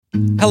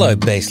Hello,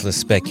 baseless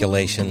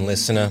speculation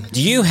listener.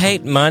 Do you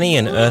hate money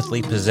and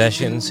earthly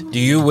possessions? Do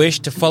you wish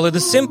to follow the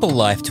simple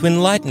life to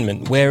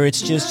enlightenment where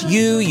it's just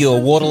you,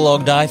 your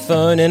waterlogged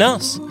iPhone, and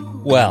us?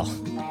 Well,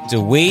 do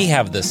we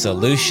have the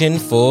solution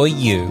for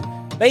you?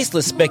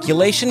 Baseless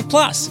Speculation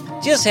Plus.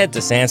 Just head to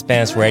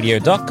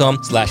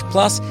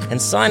sanspantsradio.com/plus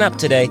and sign up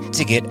today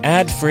to get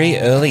ad-free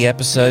early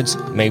episodes,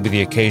 maybe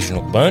the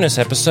occasional bonus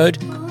episode,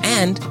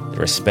 and the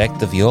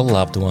respect of your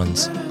loved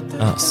ones,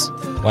 us.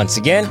 Once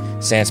again,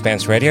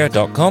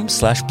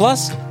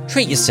 sanspantsradio.com/plus.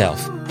 Treat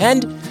yourself,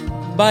 and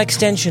by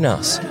extension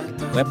us.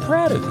 We're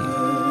proud of you.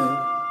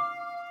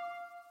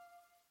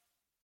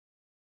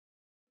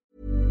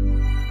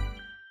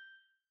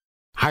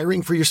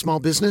 Hiring for your small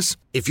business?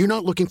 If you're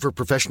not looking for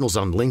professionals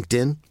on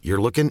LinkedIn,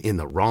 you're looking in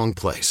the wrong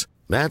place.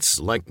 That's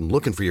like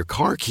looking for your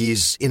car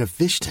keys in a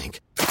fish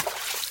tank.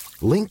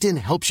 LinkedIn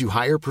helps you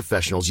hire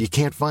professionals you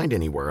can't find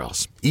anywhere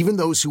else, even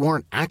those who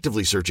aren't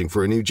actively searching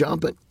for a new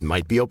job but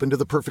might be open to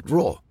the perfect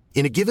role.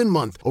 In a given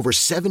month, over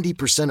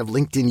 70% of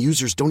LinkedIn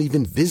users don't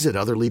even visit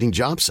other leading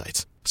job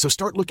sites. So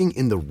start looking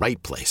in the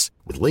right place.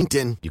 With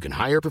LinkedIn, you can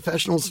hire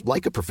professionals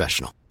like a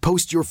professional.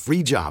 Post your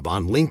free job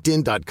on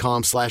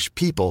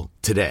linkedin.com/people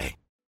today.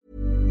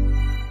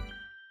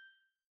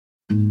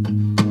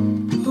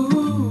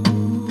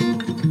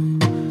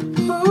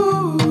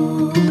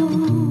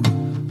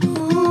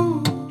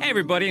 Hey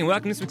everybody, and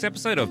welcome to this week's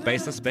episode of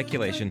Baseless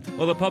Speculation,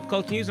 all the pop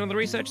culture news and all the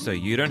research so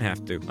you don't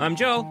have to. I'm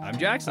Joel. I'm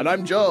Jackson. And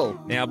I'm Joel.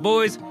 Now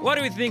boys, what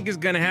do we think is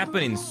going to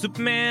happen in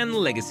Superman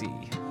Legacy?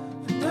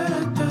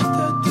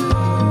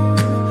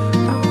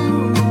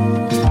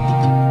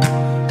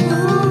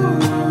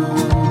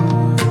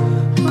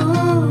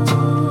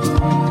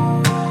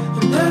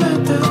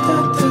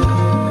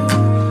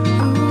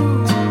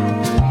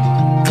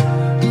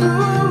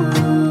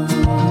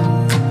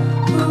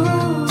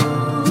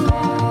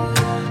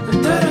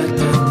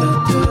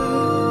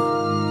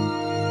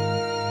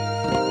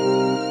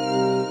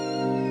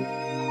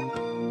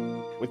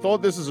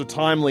 Thought this is a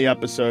timely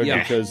episode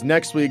because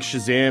next week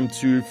Shazam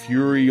 2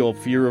 Fury or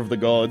Fear of the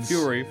Gods.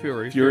 Fury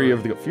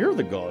of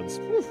the Gods.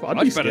 Oof, I'd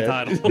Much be better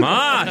scared. title.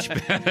 Much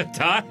better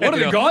time. What are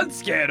the gods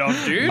scared of,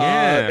 dude?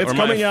 Yeah, It's or am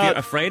I coming out-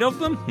 afraid of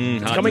them?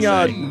 It's coming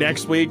out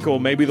next week or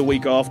maybe the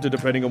week after,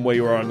 depending on where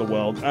you are in the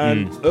world.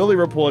 And early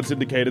reports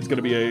indicate it's going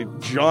to be a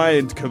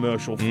giant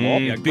commercial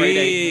flop.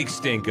 Big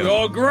stinker.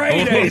 Your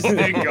great A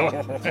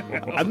stinker.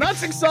 And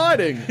that's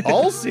exciting.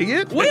 I'll see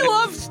it. We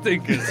love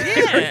stinkers.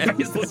 Yeah.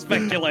 Baseless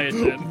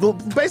speculation. The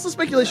Baseless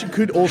Speculation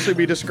could also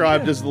be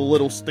described as the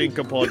little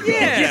stinker podcast.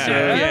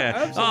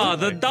 Yeah. Oh,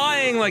 the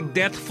dying like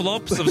death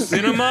flops of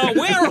cinema.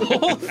 We're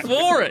all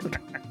for it.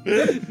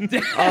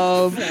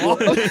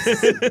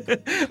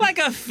 Like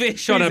a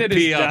fish on a said his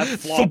pier.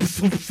 death flop. Thump,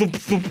 thump, thump,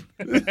 thump.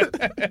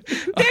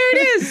 There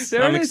it is.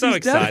 There I'm it is, so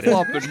he's death excited.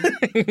 flopping.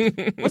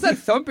 What's that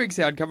thumping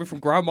sound coming from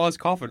Grandma's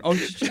coffin? Oh,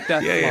 she's just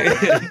death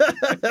flopping.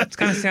 It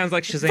kind of sounds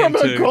like Shazam From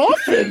a 2.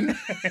 coffin.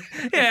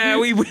 Yeah,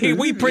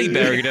 we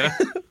pre-buried her.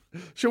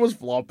 She was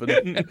flopping.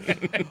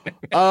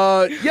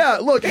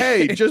 Look,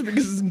 hey, just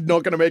because it's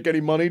not going to make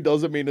any money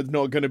doesn't mean it's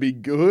not going to be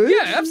good.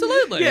 Yeah,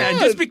 absolutely. Yeah,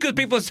 just because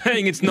people are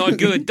saying it's not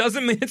good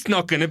doesn't mean it's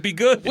not going to be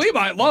good. We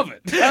might love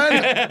it.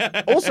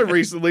 And also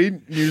recently,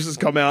 news has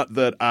come out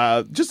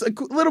that just a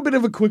little bit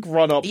of a quick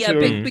run-up Yeah, to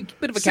big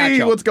bit of a see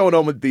catch-up. what's going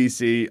on with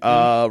DC.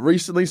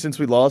 Recently, since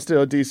we last did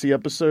our DC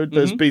episode,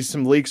 there's been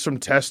some leaks from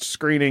test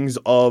screenings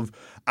of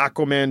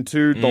Aquaman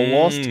 2, The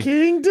Lost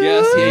Kingdom.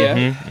 Yes,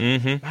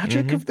 yeah.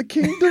 Magic of the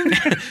Kingdom.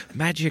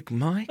 Magic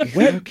Mike,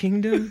 your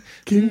kingdom.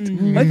 I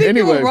think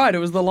Anyway. you're right. It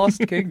was the Lost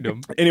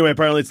Kingdom. Anyway,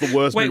 apparently it's the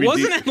worst Wait, movie.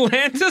 wasn't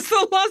Atlantis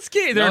the Lost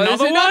Kingdom? Is there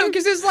another one?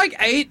 Because there's like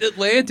 8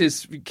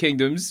 Atlantis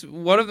kingdoms.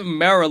 One of them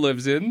Mara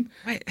lives in.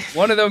 Wait.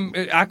 One of them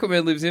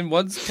Aquaman lives in.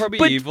 One's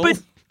probably evil.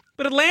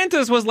 But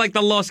Atlantis was like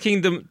the Lost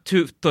Kingdom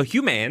to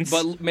humans.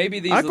 But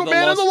maybe these are Aquaman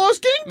and the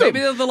Lost Kingdom. Maybe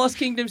they're the Lost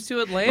Kingdoms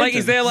to Atlantis. like,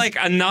 is there like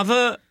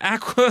another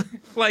aqua?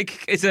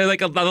 Like, is there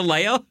like another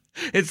layer?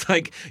 It's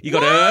like you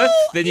got Earth,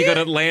 then you got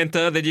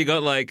Atlanta, then you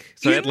got like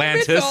In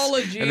Atlantis,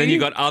 mythology, and then you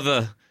got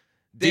other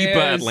deeper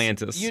There's,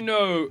 Atlantis. You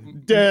know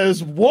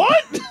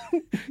what?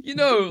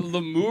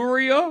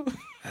 Lemuria?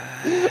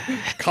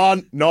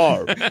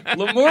 No.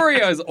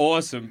 Lemuria is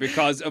awesome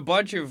because a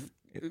bunch of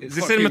is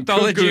this in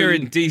mythology or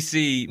in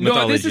DC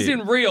mythology? No, this is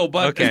in real,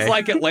 but Okay. it's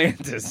like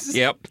Atlantis.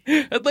 Yep.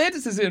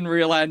 Atlantis is in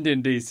real and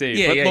in DC.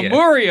 Yeah, but yeah, yeah.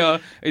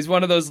 Lemuria is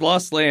one of those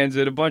lost lands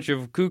that a bunch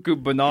of cuckoo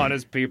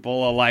bananas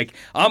people are like,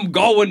 I'm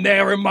going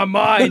there in my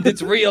mind.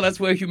 It's real. That's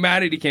where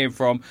humanity came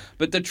from.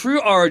 But the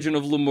true origin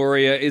of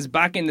Lemuria is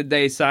back in the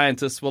day,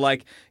 scientists were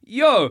like,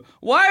 yo,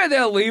 why are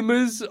there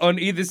lemurs on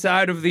either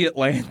side of the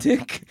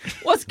Atlantic?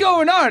 What's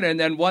going on? And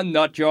then one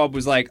nut job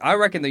was like, I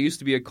reckon there used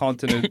to be a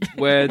continent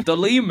where the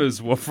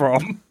lemurs were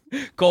from.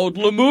 called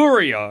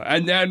Lemuria.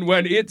 And then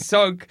when it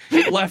sunk,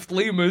 it left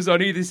lemurs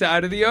on either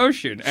side of the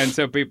ocean. And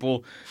so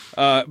people...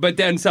 but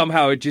then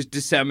somehow it just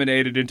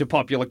disseminated into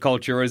popular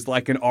culture as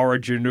like an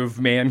origin of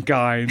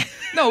mankind.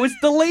 No, it's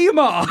the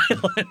lemur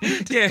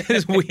island.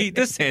 Yes, we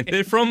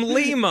descended from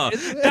lemur.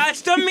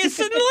 That's the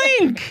missing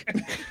link.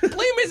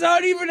 Lemurs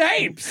aren't even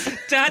apes.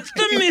 That's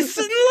the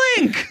missing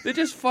link. They're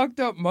just fucked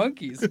up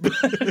monkeys.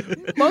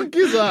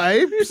 Monkeys are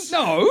apes.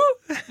 No,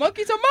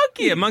 monkeys are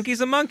monkeys. Yeah,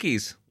 monkeys are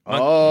monkeys.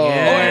 Oh.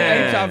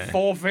 Yeah. Apes have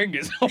 4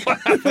 fingers.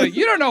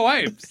 You don't know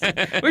apes,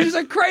 which is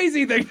a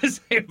crazy thing to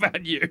say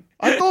about you.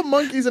 I thought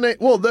monkeys and apes.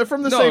 Well, they're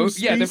from the same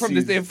species. Yeah,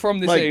 they're from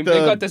the Like same. They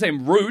got the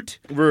same root.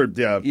 Root,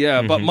 yeah.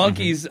 Yeah, but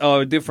monkeys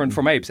are different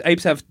from apes.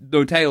 Apes have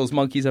no tails.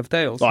 Monkeys have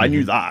tails. Oh, I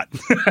knew that.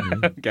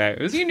 Okay,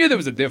 you knew there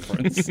was a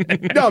difference.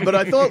 No, but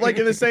I thought like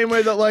in the same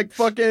way that like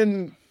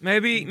fucking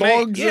Maybe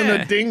dogs yeah.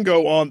 and a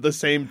dingo aren't the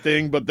same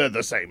thing, but they're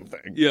the same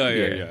thing.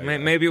 Yeah.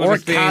 Maybe it was Or a a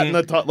cat thing.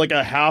 and like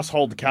a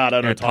household cat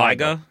and a a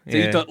tiger. So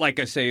you thought like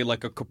a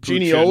capuchin.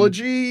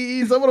 Genealogy?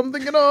 Is that what I'm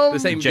thinking of? The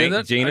same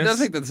Genus? I don't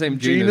think they're the same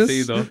genus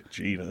either.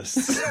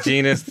 Genus.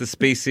 Genus, the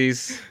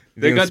species.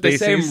 They got the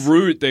species. same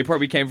root. They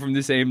probably came from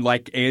the same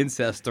like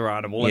ancestor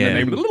animal, Yeah. and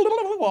then they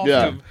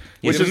Yeah.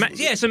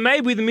 Yeah, so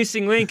maybe the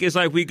missing link is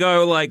like we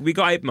got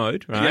ape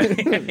mode, right?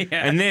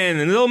 And then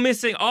a little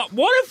missing. Oh,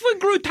 what if we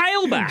grew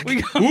tail back?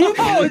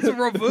 Oh, it's a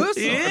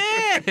reversal.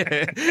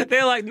 Yeah,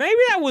 they're like maybe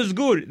that was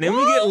good. Then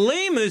we get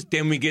lemurs.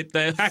 Then we get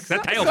that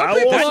tail. How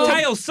That awesome.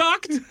 tail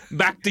sucked.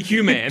 Back to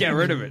human. Get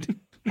rid of it.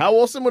 How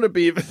awesome would it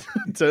be if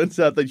it turns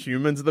out that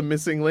humans are the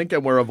missing link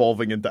and we're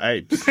evolving into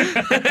apes?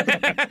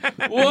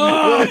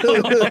 Whoa!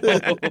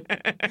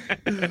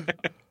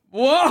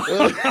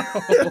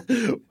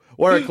 Whoa!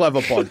 We're a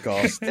clever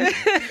podcast.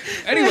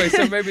 Anyway,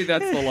 so maybe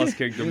that's the Lost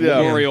Kingdom, Yeah.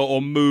 Lemuria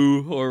or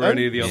Mu or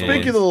any of the other Speaking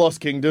ones. of the Lost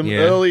Kingdom, Yeah.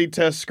 early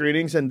test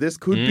screenings, and this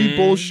could be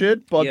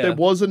bullshit, but Yeah. there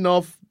was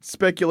enough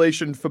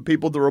speculation for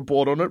people to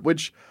report on it,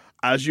 which,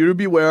 as you to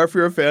be aware, if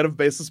you're a fan of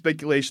baseless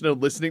speculation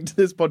and listening to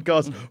this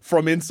podcast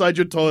from inside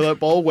your toilet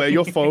bowl where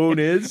your phone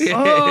is.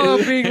 Oh,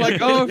 being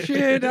like, oh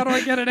shit, how do I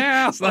get it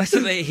out? It's nice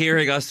that they're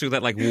hearing us through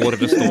that like water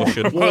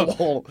distortion.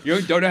 Whoa.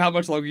 You don't know how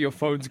much longer your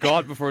phone's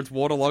got before it's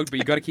waterlogged, but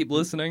you got to keep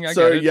listening. I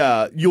So get it.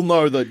 yeah, you'll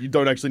know that you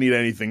don't actually need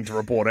anything to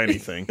report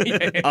anything.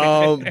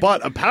 But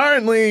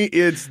apparently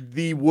it's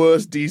the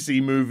worst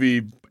DC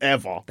movie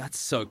ever. That's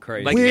so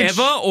crazy. Like Which-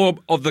 ever or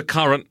of the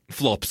current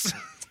flops?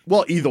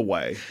 Well, either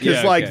way.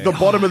 Because Yeah, like okay. the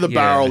bottom of the Yeah.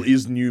 barrel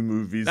is new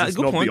movies. That's It's a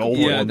good not point. the old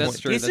Yeah, ones. that's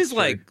true. This is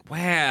like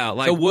wow,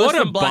 like so worse what a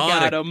than Black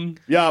bar. Adam.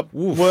 Yeah,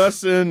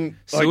 worse than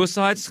like,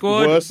 Suicide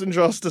Squad. worse than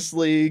Justice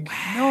League.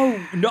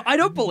 No, I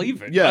don't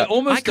believe it. Yeah. I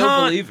almost I don't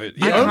can't- believe it.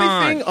 The I only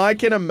can't. thing I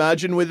can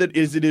imagine with it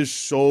is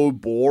so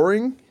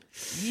boring.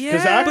 Because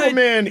Yeah, but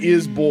Aquaman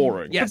is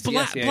boring. Yes,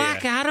 Black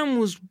yes. Adam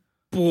was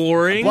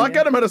boring. Black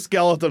Adam had a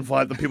skeleton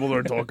fight that people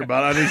don't talk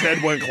about, and his head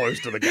went close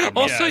to the camera.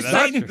 Also, Yeah, that's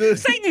Satan. true.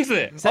 Satan's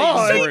there.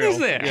 Oh, Satan's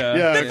there.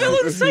 Yeah. The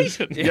villain's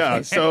Satan.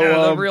 Yeah, so the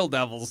um, real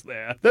devil's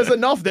there. there's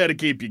enough there to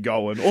keep you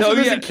going. Also, So,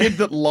 there's yeah. a kid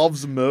that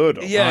loves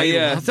murder. Yeah, I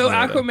yeah. love So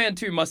murder. Aquaman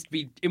 2 must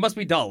be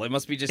dull. It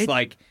must be just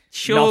like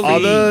Surely. nothing.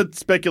 Other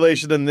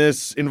speculation than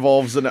this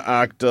involves an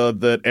actor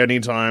that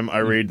anytime I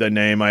read their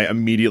name, I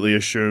immediately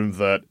assume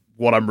that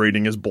what I'm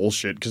reading is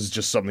bullshit because it's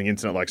just something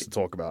internet likes to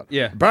talk about.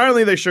 Yeah.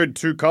 Apparently, they showed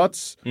 2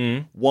 cuts.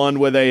 One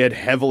where they had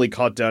heavily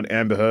cut down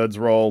Amber Heard's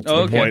role to the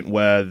okay. point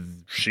where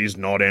she's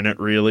not in it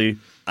really.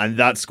 And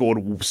that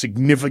scored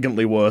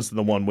significantly worse than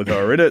the one with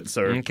her in it.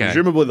 So Okay.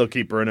 presumably they'll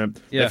keep her in it.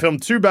 Yeah. They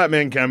filmed 2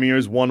 Batman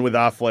cameos, one with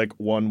Affleck,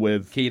 one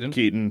with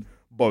Keaton.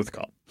 both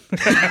cut.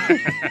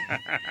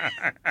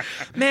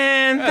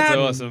 Man, That's that,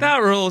 awesome.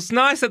 that rules.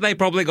 Nice that they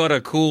probably got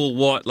a cool,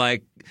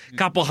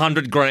 couple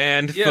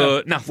 $100,000 Yeah.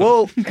 for nothing.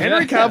 Well,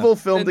 Henry Cavill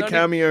filmed They're a not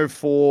cameo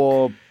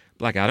for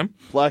Black Adam?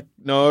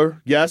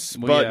 yes,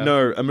 Well, but yeah.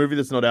 no, a movie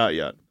that's not out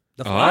yet.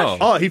 The Flash.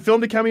 Oh, he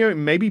filmed a cameo,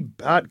 in maybe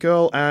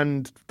Batgirl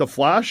and The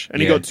Flash,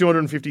 and he Yeah. got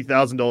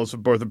 $250,000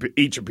 for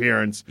each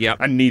appearance. Yep.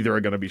 And neither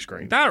are going to be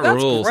screened. That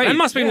That's rules. great, It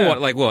must be yeah.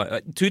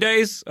 what, 2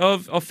 days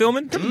of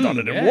filming? Done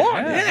it in Yeah,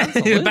 one. yeah,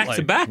 absolutely. Back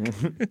to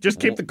back. Just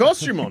keep the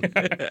costume on.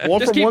 Or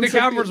Just from keep one the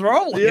second- cameras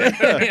rolling.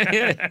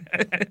 Yeah.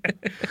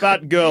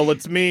 Batgirl,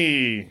 it's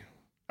me.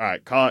 All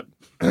right, cut.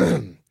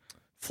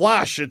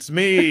 Flash, it's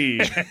me.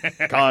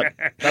 Cut.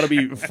 That'll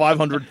be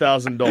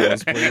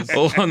 $500,000, please.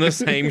 All on the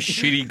same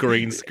shitty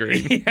green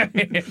screen.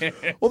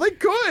 Well, they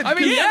could. I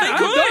mean, Yeah, yeah, they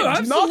could. no,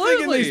 absolutely.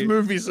 Nothing in these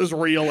movies is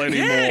real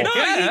anymore. Yeah, no,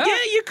 Yeah.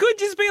 you could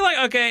just be like,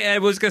 okay,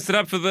 we're just going to set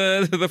up for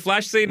the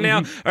Flash scene now.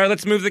 All right,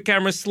 let's move the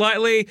camera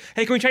slightly.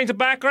 Hey, can we change the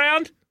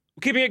background?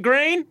 We're keeping it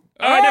green?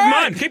 All right, never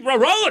mind. Keep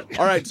rolling.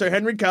 All right, so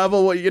Henry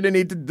Cavill, what you're going to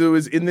need to do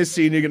is in this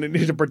scene, you're going to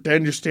need to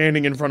pretend you're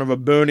standing in front of a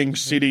burning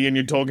city and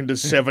you're talking to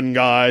 7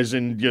 guys,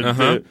 and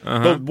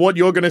but what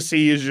you're going to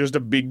see is just a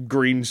big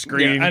green Yeah,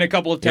 screen. and a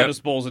couple of tennis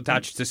balls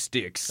attached to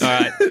sticks. All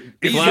right.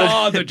 These Flash.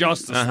 are the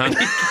Justice League.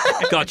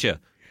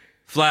 Gotcha.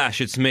 Flash,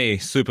 it's me,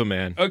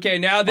 Superman. Okay,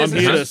 now this I'm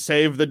is here to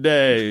save the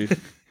day.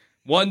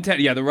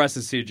 The rest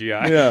is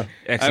CGI. Yeah.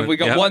 Excellent. We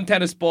got Yep. one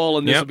tennis ball,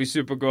 and this Yep. will be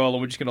Supergirl,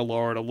 and we're just going to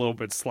lower it a little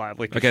bit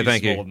slightly. 'cause Okay, she's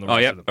thank smaller you. than the Oh,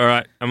 rest yep. of them. All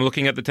right. I'm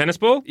looking at the tennis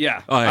ball?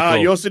 Yeah. Oh, yeah,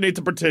 cool. You also need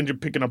to pretend you're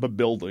picking up a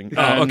building.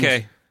 Oh, and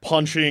okay.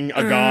 Punching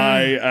a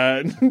guy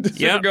and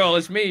Yep. Supergirl,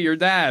 it's me, your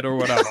dad, or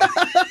whatever.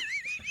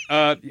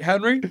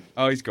 Henry?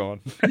 Oh, he's gone.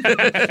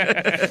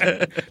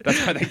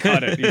 That's why they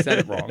cut it. He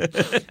said it wrong.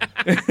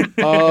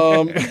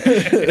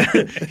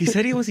 He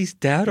said he was his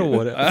dad or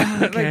what? I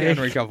don't think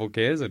Henry Cavill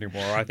cares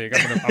anymore. I think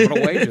I'm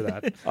gonna wager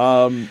that.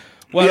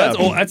 yeah.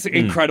 That's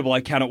incredible.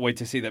 I cannot wait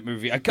to see that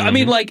movie. I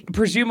mean, like,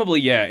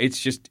 presumably,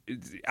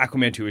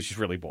 Aquaman 2 is just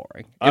really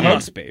boring. It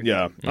must be.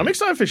 Yeah. I'm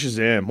excited for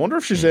Shazam. Wonder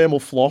if Shazam will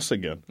floss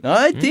again.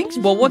 I think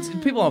so. Well,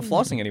 people aren't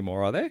flossing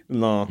anymore, are they?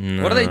 No.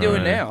 What are they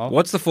doing now?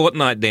 What's the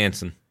Fortnite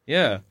dancing?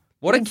 Yeah.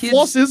 What are kids?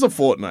 Floss is a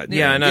Fortnite.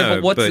 Yeah, I know.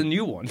 but what's but the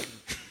new one?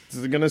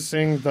 Is it going to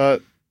sing that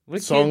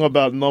What song kid-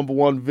 about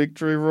 #1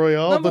 Victory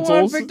Royale? Number that's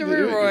one also,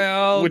 Victory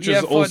Royale. Which yeah,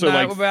 is also Fortnite,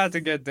 like we're about to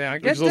get down.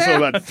 which Get is also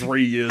down. about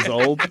 3 years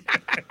old.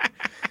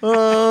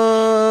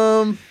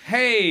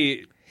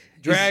 Hey,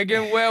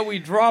 Dragon, where we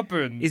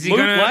dropping? Is he Loot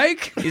gonna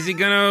Lake? Is he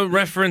gonna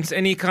reference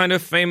any kind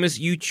of famous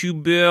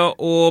YouTuber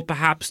or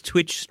perhaps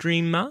Twitch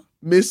streamer?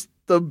 Mr.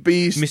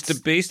 Beast.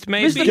 Mr. Beast,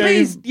 maybe? Mr.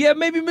 Beast. Yeah,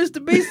 maybe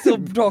Mr. Beast will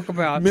talk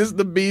about.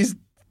 Mr. Beast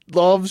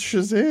loves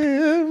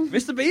Shazam.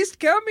 Mr. Beast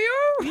cameo?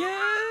 Yeah.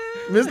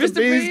 Mr. Mr. Beast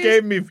Beast.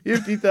 gave me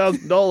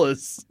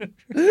 $50,000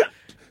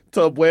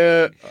 to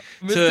wear.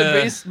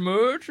 Mr. Beast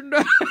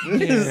merchandise?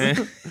 Yeah.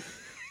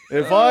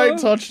 If I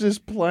touch this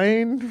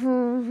plane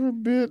for a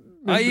bit,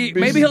 Mr. Beast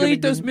Maybe is he'll gonna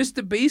eat those give-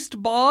 Mr.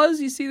 Beast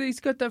bars. You see that he's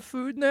got that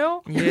food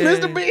now?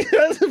 Mr. Beast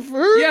has the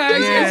food. Yeah,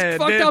 Yeah, he's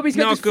fucked they're up. He's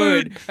got not this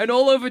food. good. And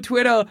all over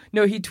Twitter,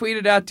 he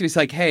tweeted out to us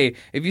like, hey,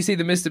 if you see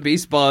the Mr.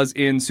 Beast bars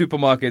in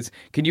supermarkets,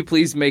 can you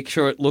please make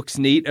sure it looks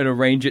neat and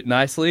arrange it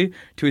nicely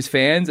to his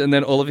fans? And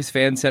then all of his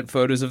fans sent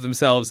photos of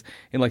themselves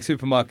in like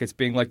supermarkets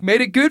being like, made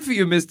it good for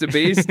you, Mr.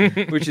 Beast,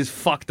 which is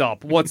fucked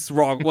up. What's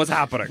wrong? What's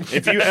happening?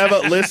 If you ever,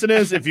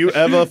 listeners, if you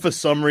ever for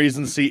some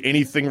reason see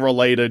anything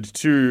related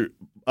to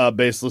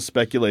baseless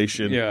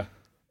speculation, Yeah.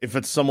 if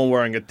it's someone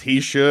wearing a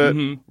t-shirt,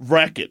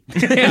 wreck it.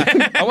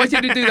 Yeah. I want you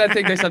to do that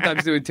thing they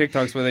sometimes do in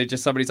TikToks where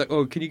somebody's like,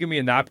 oh, can you give me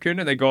a napkin?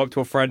 And they go up to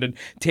a friend and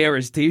tear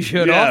his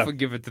t-shirt Yeah. off and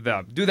give it to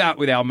them. Do that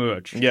with our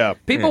merch. Yeah.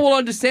 People will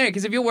understand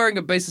because if you're wearing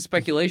a basis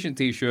speculation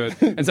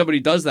t-shirt and somebody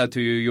does that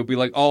to you, you'll be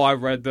like, oh, I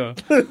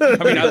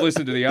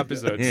listened to the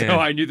episode, so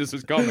I knew this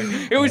was coming.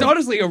 It was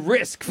honestly a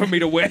risk for me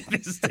to wear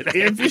this today.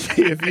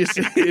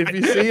 If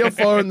you see a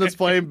phone that's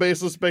playing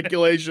baseless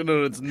speculation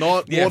and it's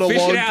not Yeah, fish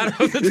waterlogged, it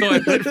out of the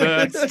toilet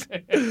first.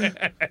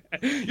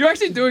 You're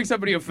actually doing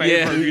somebody a favor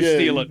Yeah. if you Yeah.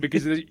 steal it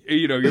because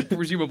you're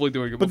presumably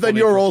doing it. but then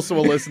you're also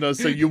a listener,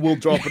 so you will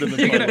drop it in the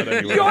toilet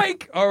anyway.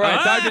 Yoink! All right,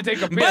 time to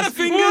take a piss.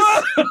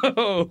 Butterfingers!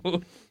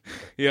 Whoa!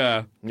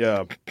 Yeah.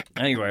 Yeah.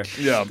 Anyway.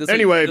 Yeah. That's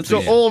Anyway, that's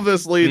so all of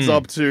this leads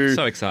up to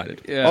So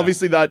excited. Yeah.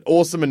 obviously that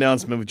awesome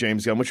announcement with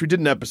James Gunn, which we did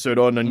an episode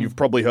on, and you've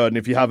probably heard. And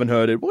if you haven't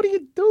heard it, what are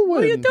you doing?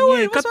 What are you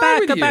doing? What's wrong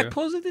with you?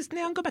 Pause this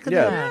now, go back to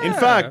Yeah. that. In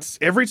fact,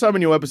 every time a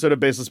new episode of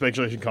Baseless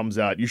Speculation comes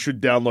out, you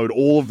should download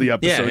all of the Yeah,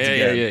 episodes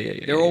again.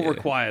 yeah. They're all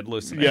required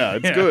listening. Yeah,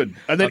 it's good.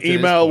 And then Up to this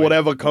email point.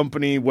 whatever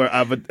company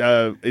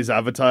is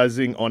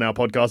advertising on our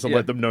podcast and Yeah.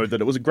 let them know that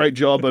it was a great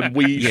job and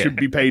we should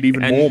be paid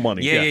even more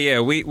money.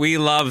 Yeah. We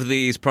love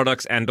these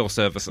products and or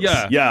services.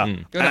 Yeah. Yeah.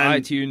 Go to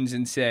And iTunes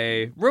and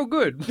say, real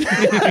good.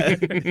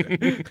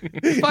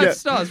 5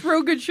 stars,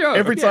 real good show.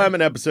 every Yeah. time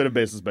an episode of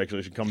Baseless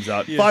Speculation comes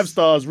out, 5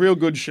 stars, real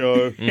good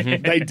show.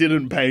 Mm-hmm. They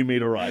didn't pay me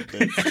to write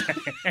this.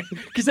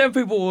 Because then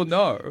people will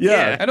know.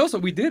 Yeah. And also,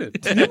 we did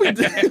it. We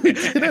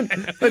didn't.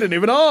 They didn't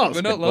even ask.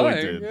 We're not Well, we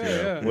lying. did,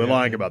 Yeah. We're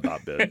lying about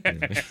that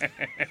bit.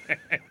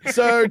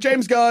 So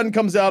James Gunn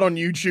comes out on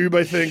YouTube,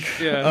 I think,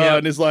 Yeah.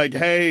 and is like,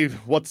 "Hey,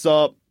 what's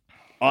up?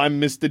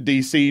 I'm Mr.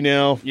 DC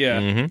now."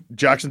 Yeah.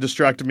 Jackson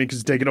distracted me because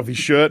he's taking off his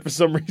shirt for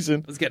some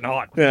reason. It's getting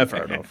hot. Yeah,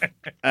 fair enough.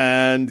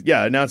 And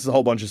yeah, announces a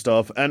whole bunch of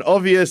stuff. And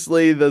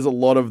obviously, there's a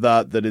lot of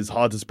that is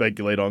hard to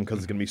speculate on because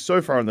it's going to be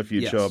so far in the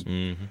future.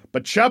 Yes.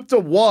 But chapter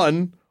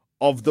 1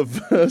 of the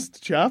first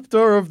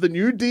chapter of the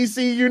new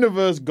DC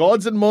universe,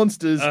 Gods and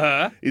Monsters,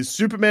 is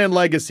Superman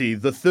Legacy,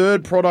 the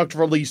third product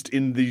released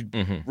in the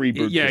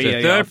reboot. Yeah, The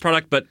yeah. third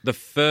product, but the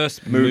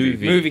first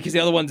movie. Because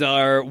the other ones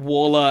are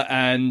Waller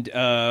and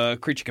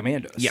Creature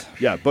Commandos. Yeah.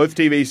 Yeah, both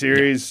TV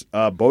series.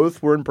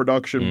 Both were in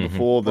production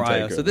before the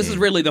Prior. takeover. So this is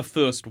really the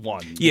first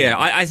one. Yeah,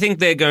 I think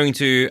they're going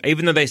to,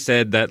 even though they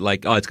said that,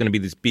 like, oh, it's going to be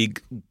this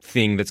big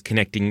thing that's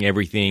connecting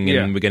everything and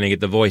Yeah. we're going to get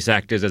the voice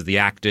actors as the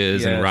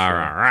actors and Yeah, rah, sure.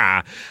 rah,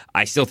 rah.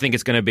 I still think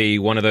it's going to be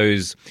one of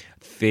those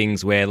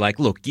things where, like,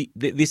 look,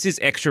 this is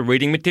extra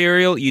reading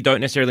material. You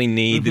don't necessarily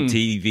need the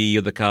TV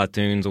or the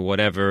cartoons or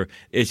whatever.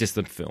 It's just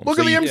the film. Look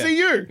So at the you-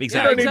 MCU. Exactly. You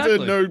don't need Exactly.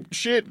 to know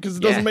shit because it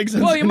doesn't make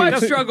sense. Well, you might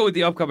anyway. struggle with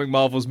the upcoming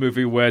Marvels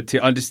movie where to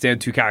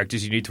understand 2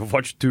 characters, you need to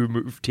watch 2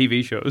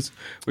 TV shows,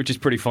 which is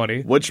pretty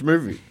funny. Which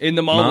movie? In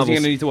the Marvels, you're Marvels.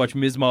 going to need to watch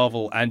Ms.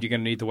 Marvel and you're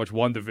going to need to watch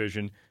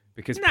WandaVision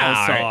because No,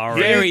 Pulsar.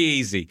 very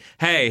easy.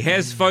 Hey,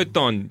 here's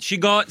Photon. She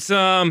got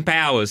some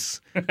powers.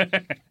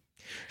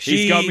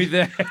 He's got me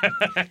there.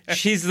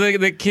 She's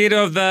the kid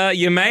of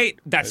your mate.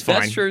 That's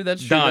fine. That's true.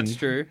 That's true. Done. That's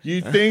true.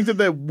 You think that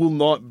there will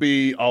not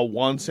be a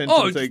one sentence?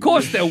 Oh, of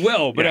course there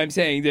will, but I'm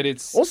saying that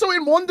it's... Also,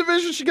 in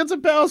WandaVision, she gets her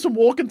powers from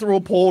walking through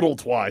a portal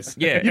twice.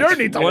 Yeah, you don't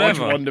need to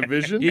whatever. watch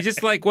WandaVision. You're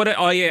just like, what?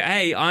 Oh yeah,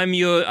 hey, I'm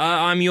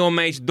your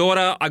mate's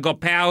daughter. I got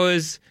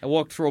powers. I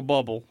walked through a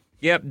bubble.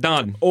 Yep,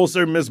 done.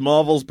 Also, Ms.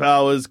 Marvel's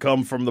powers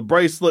come from the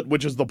bracelet,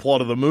 which is the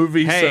plot of the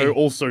movie, Hey. so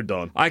also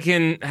done. I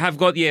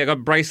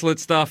got bracelet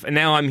stuff, and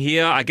now I'm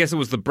here. I guess it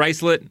was the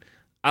bracelet.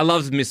 I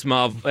love Miss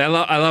Marvel. I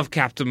love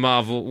Captain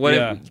Marvel.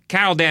 Whatever. Yeah.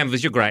 Carol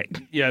Danvers, you're great.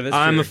 Yeah, that's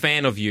I'm true. a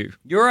fan of you.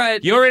 You're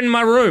right. You're in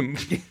my room.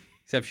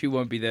 Except she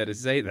won't be there to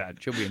say that.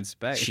 She'll be in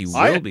space. She will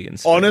I be in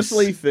space.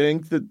 honestly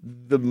think that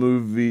the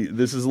movie,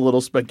 this is a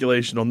little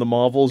speculation on the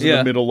Marvels in Yeah.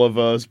 the middle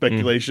of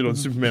speculation on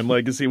Superman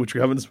Legacy, which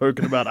we haven't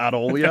spoken about at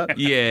all yet.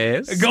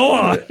 Yes. Go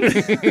on.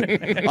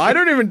 I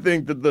don't even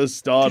think that the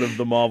start of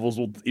the Marvels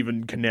will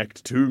even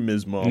connect to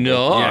Ms. Marvel.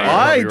 No. Yeah,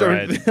 I you're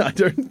don't. right. I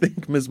don't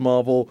think Ms.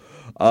 Marvel.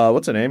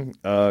 What's her name?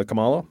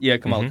 Kamala. Yeah,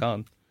 Kamal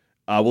Khan.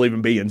 Will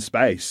even be in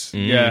space.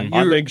 Yeah,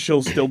 I think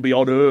she'll still be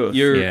on Earth.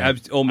 You're Yeah.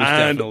 almost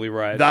And definitely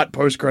right. That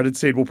post-credit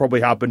scene will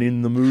probably happen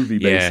in the movie,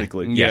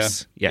 basically. Yeah.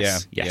 Yes.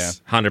 Yes. Yeah.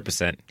 Yes.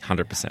 100%.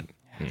 100%.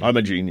 I'm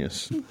a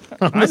genius.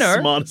 I'm I the know.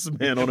 smartest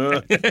man on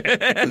Earth.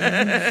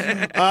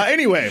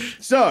 Anyway,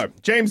 so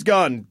James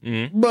Gunn.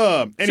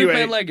 Anyway,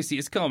 Superman Legacy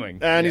is coming.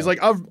 and he's like,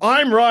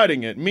 I'm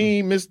writing it.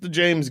 Me, Mr.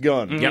 James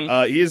Gunn.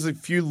 Here's a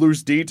few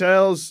loose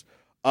details.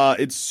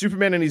 It's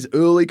Superman in his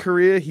early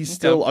career. He's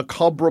still a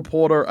cub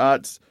reporter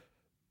at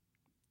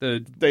the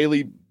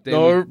Daily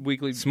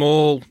Weekly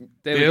Small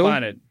Daily Bill?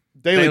 Planet.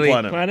 Daily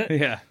Planet.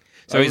 Yeah.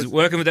 So he's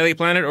working for Daily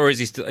Planet, or is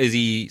he still?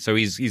 So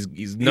he's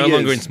no He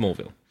longer is. in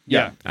Smallville.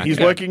 Yeah, he's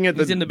Okay. working at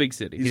the. He's in the big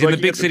city. He's in the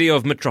working big at the- city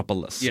of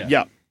Metropolis. Yeah.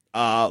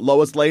 Yeah.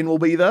 Lois Lane will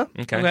be there.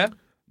 Okay. Okay.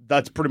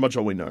 That's pretty much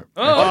all we know.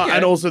 Oh, okay.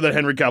 And also that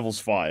Henry Cavill's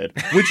fired,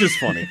 which is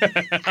funny.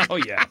 Oh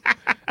yeah.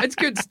 It's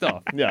good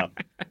stuff. Yeah.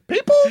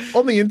 People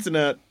on the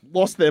internet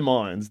lost their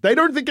minds. They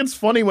don't think it's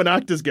funny when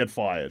actors get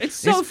fired. It's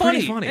so It's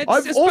pretty funny. funny. It's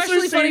I've also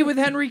especially funny seen- with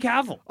Henry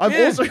Cavill. I've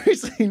also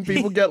seen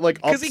people get like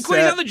upset. Because he quit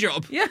his other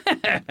job. Yeah.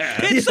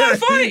 It's so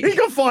funny. He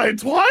got fired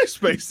twice,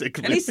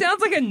 basically. And he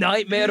sounds like a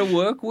nightmare to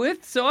work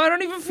with, so I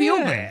don't even feel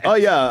bad. Oh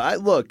yeah,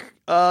 look.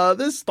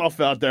 There's stuff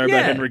out there about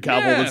Yeah, Henry Cavill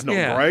yeah, that's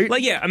not great.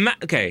 Like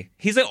okay,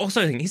 he's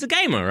he's a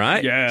gamer,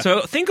 right? Yeah.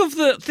 So think of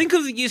your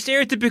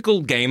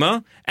stereotypical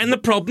gamer and the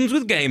problems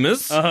with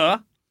gamers, Uh-huh.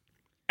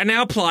 and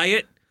now apply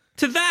it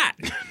to that.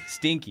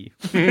 Stinky.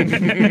 Good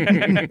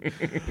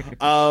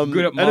at and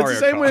it's Mario the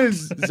same Kart.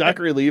 with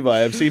Zachary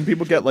Levi. I've seen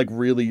people get like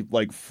really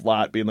like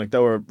flat, being like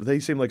they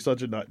seem like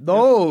such a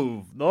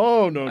no.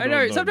 I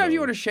know. Sometimes you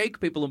want to shake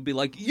people and be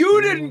like,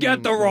 "You didn't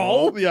get the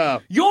role. Yeah.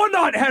 You're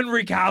not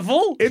Henry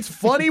Cavill." It's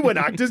funny when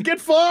actors get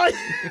fired.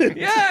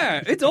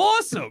 Yeah, it's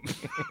awesome.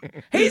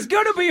 He's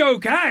gonna be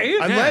okay.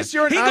 Unless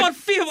you're an he act-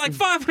 got like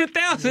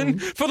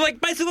 500,000 for like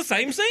basically the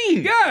same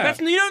scene. Yeah.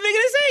 You don't think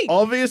it's a scene.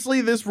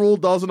 Obviously, this rule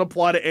doesn't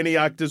apply to any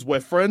actors we're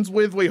friends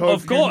with. We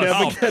hope Of course. you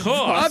never Of get course.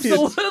 fired.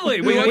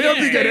 Absolutely. We hope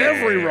you get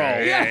every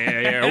role.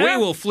 Yeah. We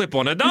will flip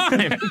on a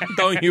dime.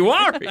 Don't you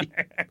worry.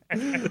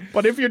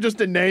 But if you're just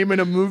a name in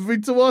a movie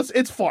to us,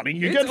 it's funny.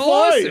 You It's get fired.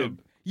 awesome.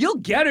 You'll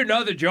get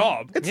another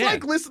job. It's Yeah.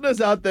 like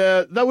listeners out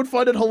there that would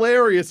find it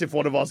hilarious if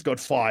one of us got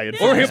fired. Or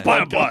from hit this by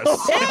a podcast.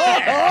 bus.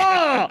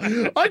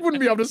 I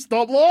wouldn't be able to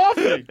stop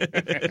laughing.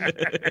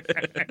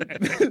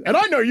 And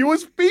I know you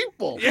as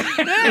people.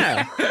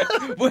 Yeah.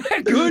 We're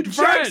good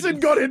friends. Jackson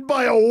got hit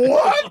by a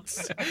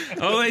what?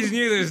 Always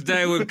knew this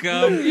day would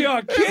come.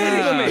 You're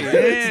kidding me.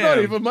 It's not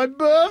even my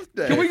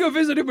birthday. Can we go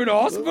visit him in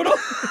hospital?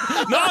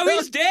 No,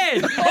 he's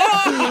dead.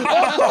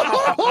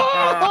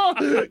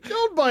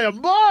 Killed by a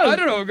bus. I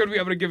don't know if I'm going to be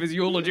able to give his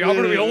eulogy. I'm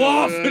going to be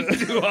laughing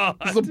too hard.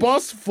 Is the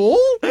bus full?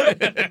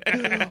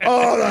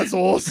 Oh, that's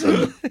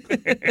awesome.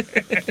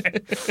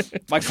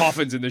 My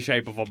coffin's in the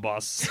shape of a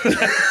bus.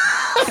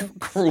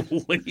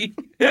 Cruelly.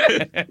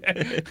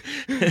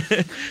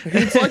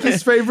 It's like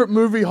his favorite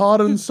movie,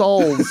 Heart and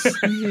Souls,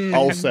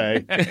 I'll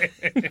say.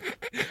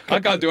 I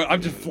can't do it.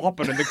 I'm just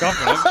flopping in the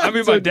coffin. I'm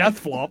in my death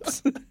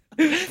flops.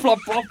 Flop,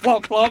 flop,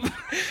 flop, flop.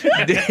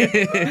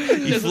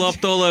 You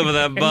flopped all over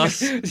that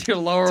bus. You're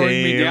lowering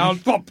me Damn. down.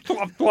 Flop,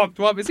 flop, flop,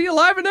 flop. Is he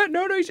alive in that?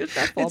 No, he's just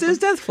death flopping. It's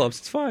death flops.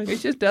 It's fine.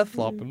 He's just death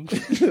flopping.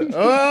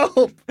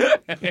 Oh,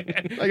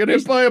 I got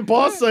hit by a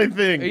bus, I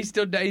think. He's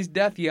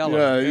death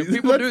yellow. Yeah,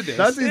 People do this.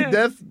 That's his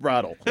death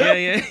rattle.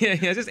 Yeah.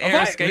 Just air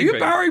Are escaping. you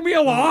burying me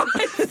alive?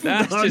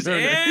 That's just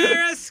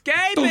air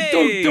escaping.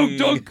 Dunk, dunk,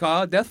 dunk,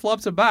 dunk. Death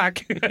flops are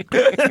back.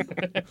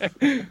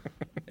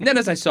 And then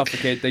as I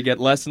suffocate, they get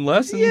less and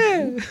less.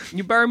 And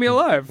you bury me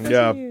alive.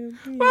 Yeah.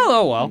 Well,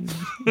 oh well.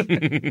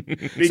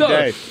 Big So-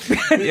 day.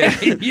 Yeah.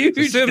 Huge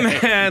day.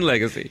 Superman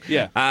Legacy.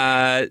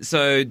 Yeah.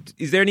 So,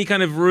 is there any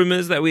kind of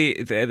rumors that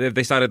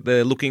they started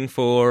looking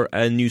for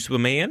a new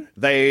Superman?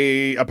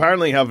 They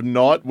apparently have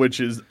not, which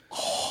is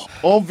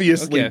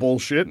obviously Okay.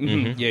 bullshit.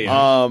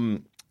 Yeah.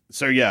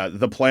 So yeah,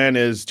 the plan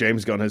is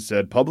James Gunn has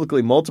said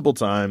publicly multiple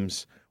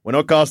times, We're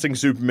not casting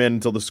Superman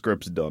until the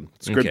script's done.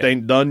 Script Okay.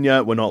 ain't done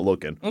yet. We're not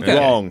looking. Okay.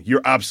 Wrong.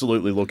 You're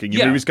absolutely looking. Your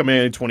Yeah. movie's coming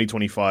out in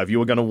 2025.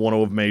 You are going to want to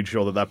have made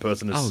sure that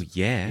person is... Oh,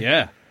 yeah.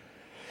 Yeah.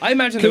 I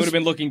imagine they would have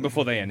been looking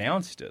before they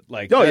announced it.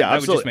 Like, Oh, that, yeah, that would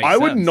just absolutely. make I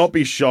would sense. not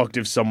be shocked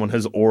if someone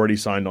has already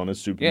signed on as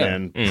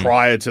Superman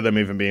prior to them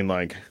even being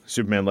like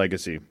Superman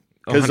Legacy.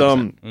 Because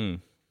 100%.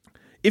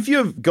 if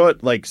you've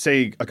got, like,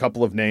 say, a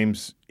couple of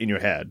names in your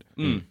head,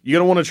 you're going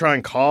to want to try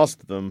and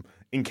cast them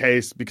in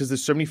case, because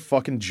there's so many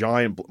fucking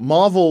giant...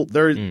 Marvel,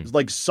 there is,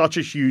 like, such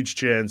a huge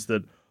chance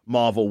that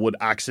Marvel would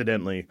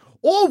accidentally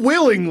or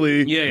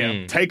willingly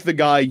take the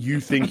guy you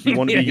think you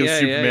want to be your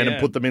Superman and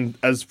put them in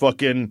as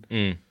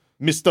fucking...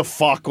 Mr.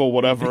 Fuck or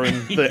whatever in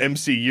the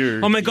MCU.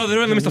 Oh my god,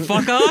 they're doing the Mr.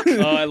 Fuck arc?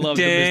 Oh, I love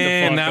the Mr.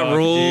 Damn, Fuck that arc,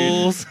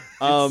 rules.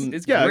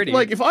 It's yeah, gritty.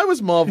 like if I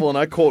was Marvel and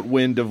I caught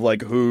wind of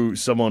like who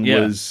someone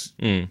was,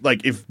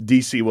 like if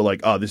DC were like,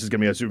 oh, this is gonna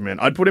be a Superman,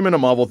 I'd put him in a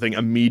Marvel thing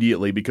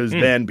immediately because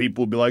then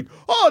people would be like,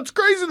 oh, it's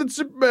crazy that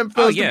Superman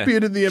first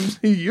appeared in the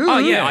MCU. Oh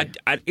yeah,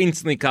 I'd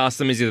instantly cast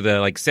them as either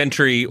like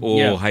Sentry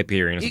or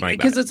Hyperion or something like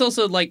Because that. it's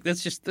also like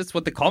that's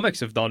what the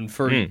comics have done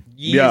for years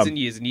Yeah. and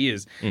years and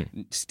years,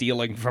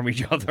 stealing from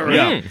each other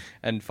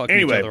and fucking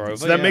Anyway, each other over.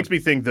 so that makes me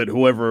think that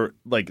whoever,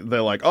 like,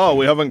 they're like, oh,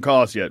 we haven't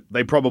cast yet.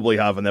 They probably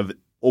have, and they've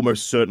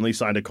almost certainly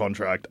signed a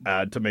contract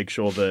ad to make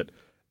sure that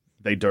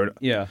they don't.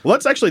 Yeah. Well,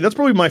 that's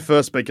probably my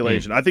first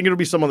speculation. I think it'll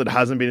be someone that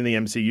hasn't been in the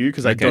MCU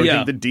because I don't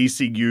think the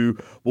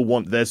DCU will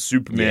want their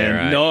Superman. Yeah,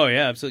 right. No,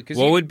 yeah, absolutely.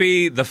 'Cause What would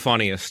be the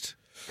funniest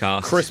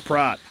cast? Chris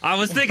Pratt. I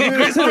was thinking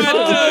Chris Pratt too.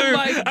 Oh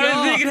my I God.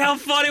 was thinking how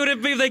funny would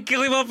it be if they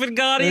kill him off in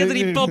Guardians and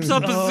he pops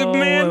up as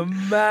Superman?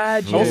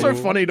 Imagine. Also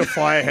funny to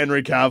fire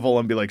Henry Cavill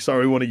and be like,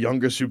 sorry, we want a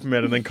younger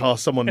Superman, and then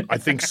cast someone, I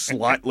think,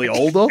 slightly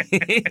older.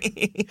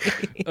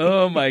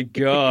 Oh my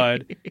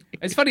god.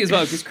 It's funny as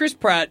well because Chris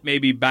Pratt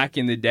maybe back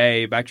in the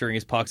day, back during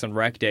his Parks and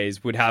Rec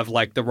days, would have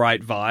like the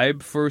right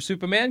vibe for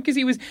Superman because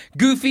he was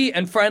goofy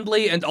and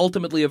friendly and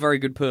ultimately a very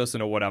good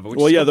person or whatever. Which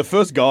Well, is yeah, the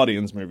first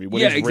Guardians movie.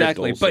 When yeah, he's ripped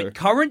exactly. also. But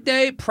current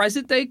day,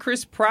 present day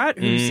Chris Pratt,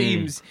 who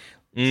seems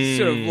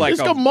sort of like He's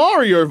got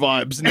Mario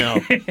vibes now.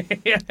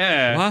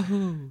 yeah.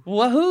 Wahoo.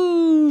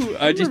 Wahoo!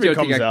 I This just movie don't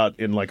think comes out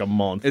in like a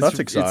month. That's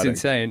exciting. It's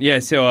insane. Yeah.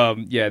 So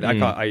yeah, I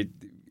can't.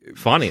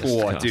 Funniest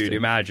Oh, casting. dude,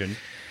 imagine.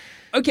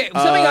 Okay,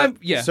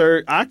 something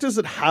So actors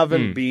that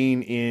haven't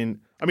been in.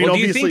 I mean, Well,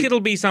 do you obviously, think it'll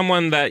be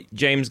someone that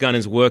James Gunn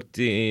has worked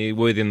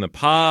with in the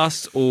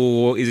past,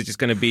 or is it just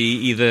going to be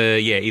either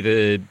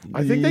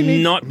I think they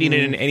need- not been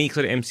in any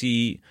sort of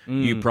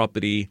MCU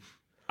property,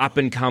 up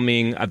and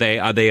coming?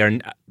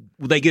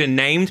 Will they get a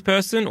named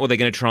person, or are they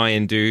going to try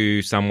and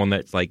do someone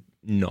that's like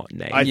not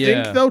named? I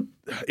Yeah. think they'll.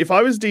 If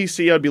I was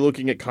DC, I'd be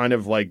looking at kind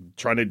of like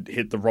trying to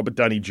hit the Robert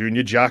Downey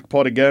Jr.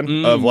 jackpot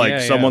again of like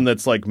someone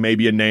that's like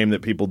maybe a name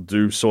that people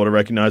do sort of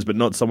recognize, but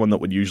not someone that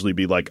would usually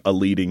be like a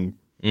leading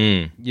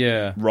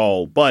yeah.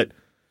 role. But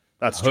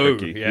that's Who?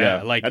 tricky.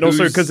 Yeah, like and also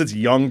who's- because it's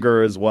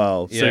younger as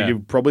well, so Yeah. you're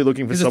probably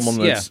looking for 'Cause it's-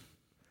 someone that's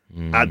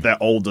at their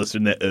oldest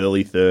in their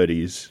early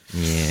 30s.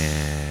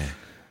 Yeah.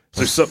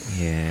 So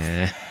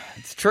Yeah.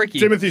 It's tricky.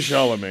 Timothy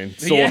Chalamet,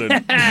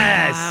 sorted.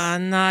 Yes.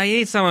 No, you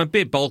need someone a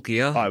bit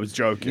bulkier. I was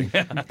joking.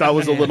 That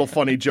was a little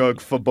funny joke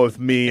for both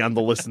me and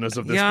the listeners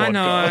of this Yeah, I podcast.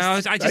 know.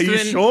 I just Are you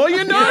didn't- sure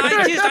you know?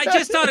 Yeah, I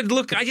just started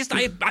look. I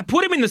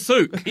put him in the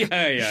suit.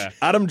 Yeah.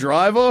 Adam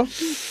Driver.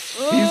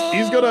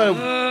 He's got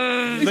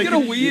a. He's got a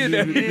weird.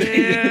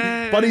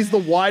 But he's the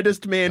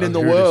widest man in the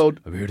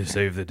world. I'm here to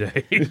save the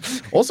day.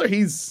 Also,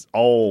 he's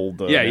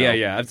old.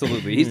 Yeah,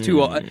 absolutely. He's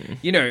too old.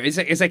 You know, it's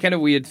a kind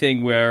of weird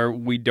thing where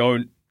we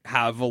don't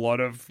have a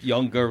lot of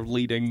younger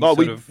leading Well,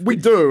 sort of. we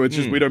do. It's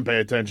just we don't pay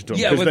attention to them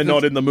Yeah, because but they're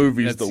not that's- in the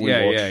movies that we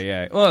watch.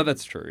 Yeah. Well,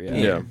 that's true.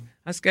 Yeah.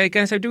 Yeah.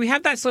 Okay, so do we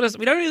have that sort of?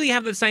 We don't really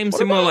have the same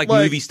similar about, like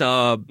like- movie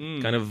star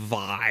kind of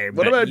vibe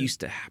What that about- used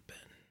to happen.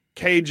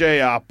 KJ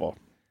Apple,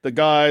 the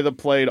guy that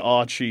played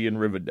Archie in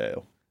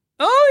Riverdale.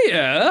 Oh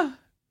yeah.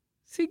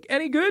 Is he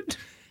any good?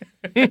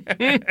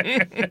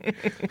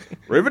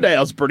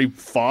 Riverdale's pretty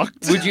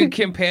fucked. Would you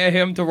compare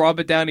him to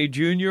Robert Downey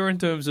Jr. in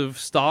terms of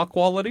star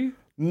quality?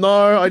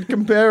 No, I'd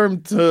compare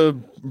him to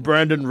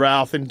Brandon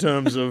Routh in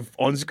terms of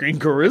on-screen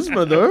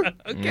charisma, though.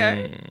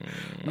 Okay.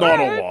 Not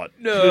a lot.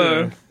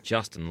 No.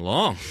 Justin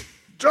Long.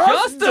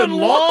 Justin Long!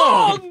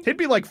 Long! He'd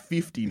be like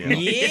 50 now.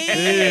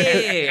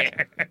 Yeah.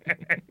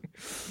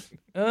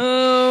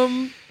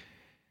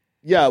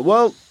 Yeah,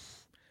 well,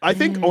 I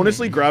think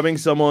honestly grabbing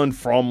someone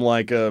from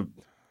like a...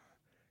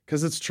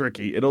 Because it's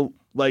tricky. It'll,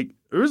 like,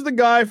 who's the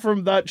guy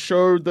from that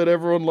show that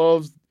everyone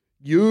loves?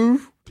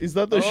 You? Is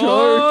that the Oh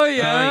show?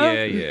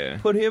 yeah. yeah.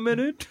 Put him in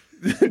it.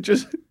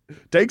 Just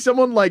take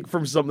someone like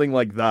from something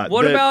like that.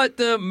 What that- about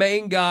the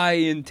main guy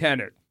in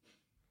Tenet?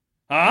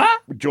 Huh?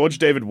 George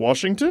David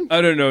Washington?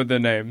 I don't know the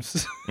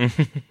names.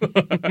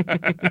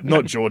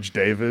 Not George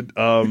David.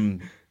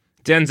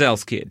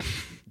 Denzel's kid.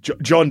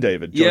 John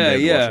David. John Yeah,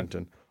 David yeah.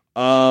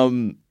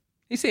 Washington.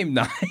 He seemed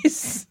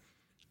nice.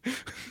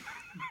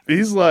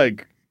 He's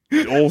like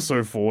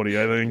also 40,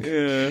 I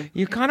think.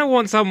 You kind of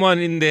want someone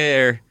in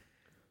there.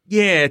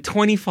 Yeah,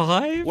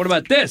 25. What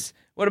about this?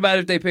 What about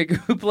if they pick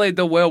who played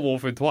the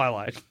werewolf in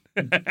Twilight?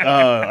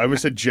 I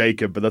almost said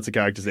Jacob, but that's a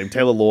character's name.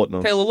 Taylor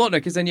Lautner. Taylor Lautner,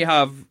 because then you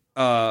have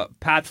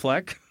Pat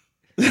Fleck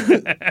No,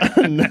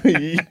 and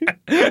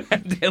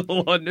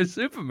Taylor Lautner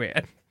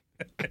Superman.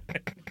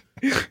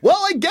 Well,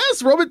 I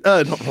guess not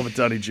Robert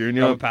Downey Jr.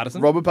 Robert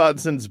Pattinson? Robert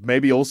Pattinson's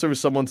maybe also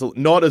someone to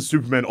not as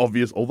Superman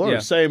obvious, although Yeah.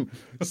 same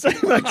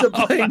actor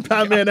playing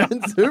Batman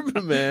and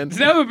Superman. It's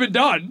never been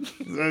done.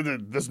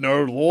 There's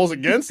no laws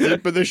against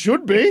it, but there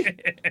should be.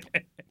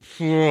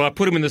 Oh, I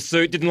put him in the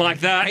suit. Didn't like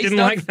that. He's Didn't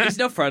not, like that. he's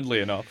not friendly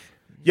enough.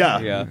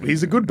 Yeah,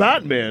 he's a good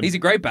Batman. He's a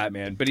great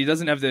Batman, but he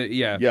doesn't have the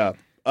yeah.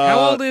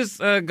 How old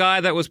is a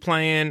guy that was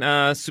playing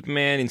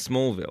Superman in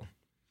Smallville?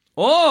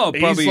 Oh,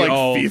 He's probably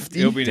like 50.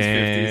 He'll be in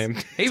Damn.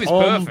 his 50s. He was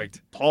Tom-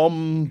 perfect.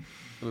 Tom.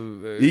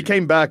 He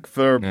came back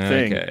for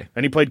Thing, Okay.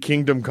 and he played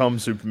Kingdom Come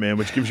Superman,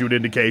 which gives you an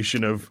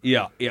indication of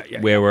Yeah.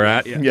 Where we're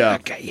at? yeah.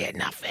 Okay, yeah,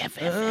 enough.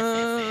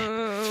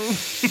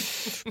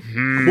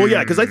 Well, yeah,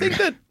 because I think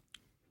that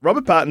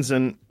Robert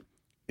Pattinson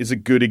is a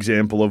good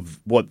example of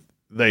what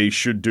they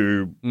should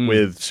do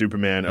with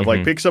Superman. Of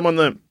like pick someone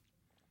that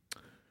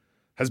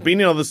has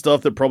been in other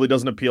stuff that probably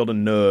doesn't appeal to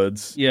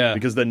nerds. Yeah.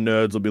 Because then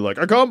nerds will be like,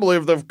 I can't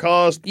believe they've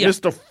cast Yeah.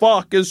 Mr.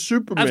 Fuck as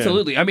Superman.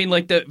 Absolutely. I mean,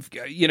 like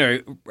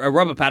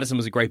Robert Pattinson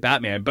was a great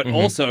Batman, but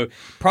also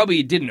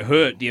probably didn't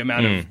hurt the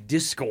amount of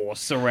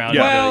discourse around.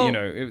 Yeah.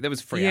 There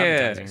was free Yeah,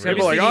 advertising. so Really.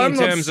 People are like, Thinking I'm in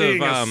not terms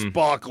seeing of, a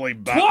sparkly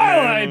Batman.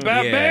 Twilight,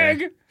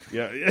 Batman.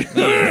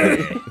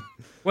 Yeah.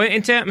 Well,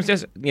 in terms of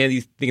just you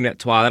thinking about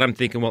Twilight, I'm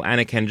thinking, well,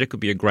 Anna Kendrick could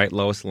be a great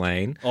Lois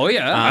Lane. Oh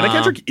yeah, Anna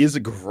Kendrick is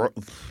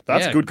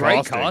that's Yeah, good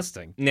great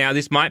casting. Now,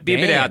 this might be a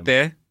bit Damn. out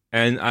there,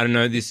 and I don't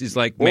know. This is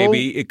like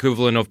maybe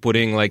equivalent of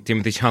putting like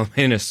Timothy Chalamet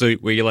in a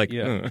suit, where you're like,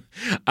 Yeah.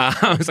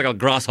 it's like a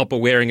grasshopper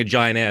wearing a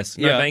giant S.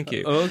 No, Yeah. thank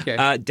you. Oh,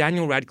 okay.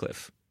 Daniel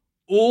Radcliffe,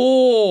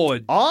 Oh,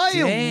 I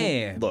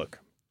damn. look.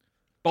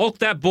 bulk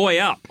that boy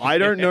up. I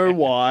don't know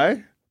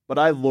why, but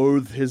I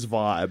loathe his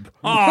vibe.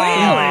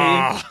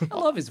 I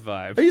love his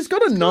vibe. He's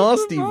got a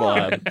nasty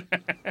vibe.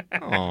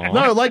 Aw.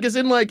 No, like as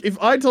in like if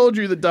I told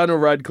you that Daniel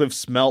Radcliffe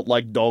smelt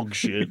like dog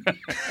shit.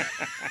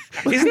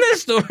 Isn't there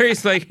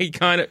stories like he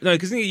kind of no?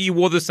 Because he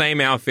wore the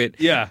same outfit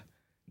Yeah,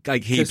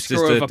 like heaps screw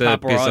just over to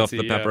piss off the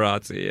paparazzi, yeah.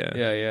 paparazzi.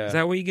 Yeah, yeah. Is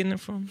that where you're getting it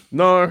from?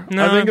 No,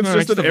 No, I think it's no,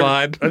 just it's an the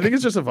vibe. I think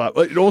it's just a vibe.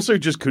 It also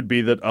just could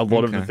be that a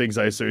lot of the Okay. things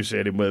I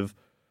associate him with.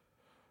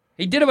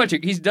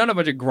 He's done a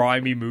bunch of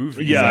grimy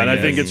movies. Yeah, and I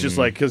guess. think it's just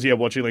like because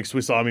watching like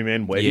Swiss Army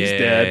Man where he's Yeah,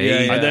 dead,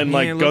 yeah, and then yeah.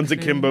 like Yeah, Guns look,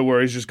 Akimbo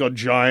where he's just got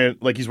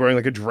giant, like he's wearing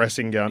like a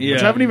dressing gown, which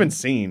Yeah. I haven't even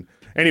seen.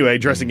 Anyway,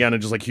 dressing gown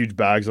and just like huge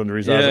bags under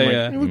his eyes. I'm like,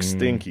 yeah. he looks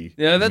stinky.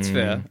 Yeah, that's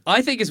fair.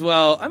 I think as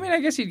well. I mean, I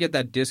guess you'd get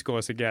that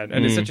discourse again,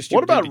 and it's such a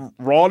What stupid. about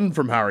Ron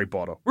from Harry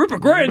Potter?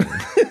 Rupert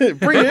Grint?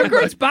 Bring him Rupert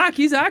Grint's back.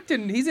 He's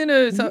acting. He's in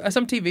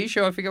some TV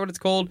show. I forget what it's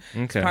called.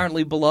 It's Okay.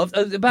 apparently beloved.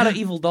 About an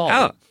evil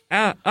doll.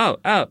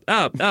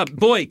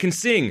 Boy can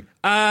sing.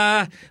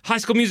 High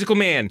School Musical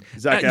man.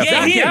 Zac Yeah, Efron.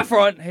 Zac him.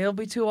 Efron. He'll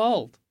be too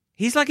old.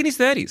 He's like in his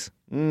 30s.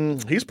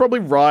 He's probably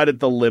right at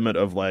the limit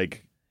of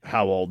like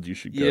how old you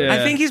should go. Yeah. I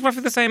think he's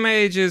roughly the same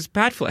age as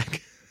Pat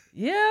Fleck.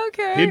 Yeah.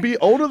 Okay. He'd be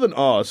older than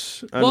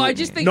us. And Well, I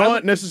just think-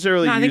 not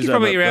necessarily. No, I think use he's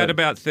probably that, around but-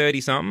 about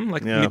 30 something,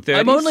 like Yeah. mid 30s.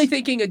 I'm only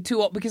thinking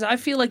too old because I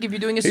feel like if you're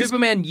doing a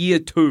Superman year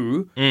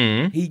 2,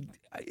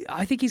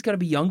 I think he's got to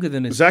be younger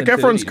than his. Zac than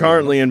Efron's 30.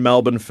 currently in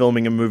Melbourne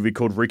filming a movie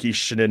called Ricky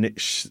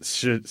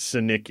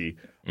Shinicki.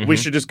 We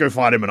should just go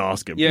find him and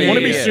ask him. Yeah, Want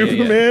to yeah, be yeah,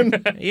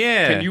 Superman?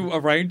 Yeah. Can you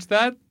arrange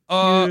that?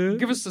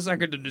 Give us a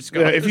second to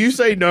discuss. Yeah, if you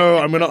say no,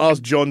 I'm going to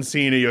ask John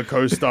Cena, your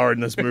co-star in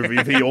this movie,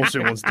 if he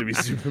also wants to be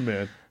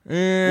Superman. We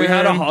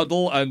had a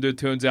huddle, and it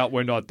turns out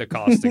we're not the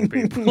casting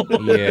people.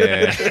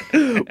 Yeah.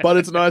 But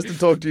it's nice to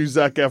talk to you,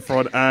 Zac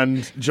Efron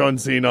and John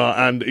Cena,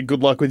 and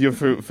good luck with your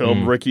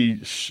film, Ricky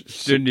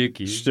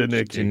Shinicki.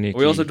 Shinicki.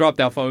 We also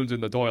dropped our phones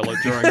in the toilet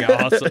during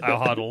our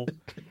huddle.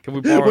 Can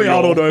we borrow We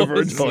huddled yours? over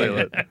a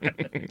toilet.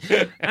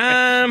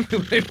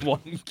 We're in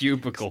one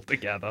cubicle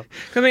together.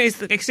 I mean,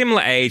 it's like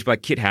similar age,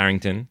 but Kit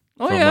Harington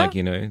from yeah.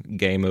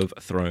 Game of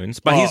Thrones.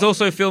 But he's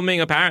also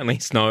filming apparently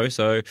Snow,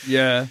 so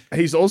Yeah,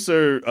 He's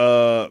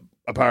also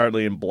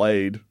apparently in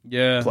Blade,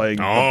 yeah. playing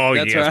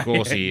That's right. of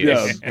course he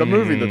yeah, is. the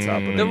movie that's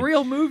happening. The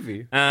real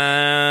movie.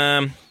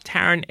 Taron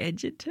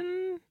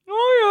Egerton.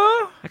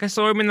 Oh yeah, like I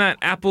saw him in that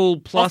Apple A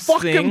Plus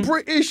fucking thing.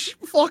 British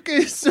fucking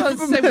Well, it's the same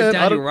with Superman. I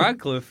Daniel don't-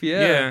 Radcliffe,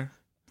 Yeah.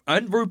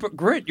 and Rupert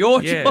Grint.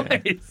 Your Yeah.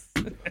 choice.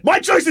 My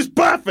choice is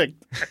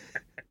perfect.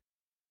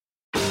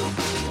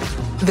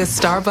 The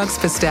Starbucks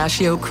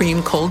Pistachio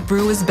Cream Cold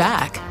Brew is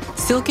back.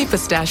 Silky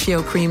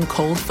Pistachio Cream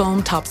Cold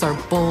Foam tops our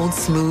bold,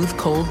 smooth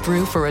cold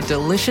brew for a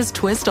delicious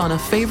twist on a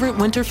favorite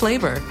winter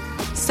flavor.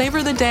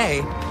 Savor the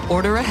day.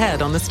 Order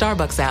ahead on the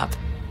Starbucks app.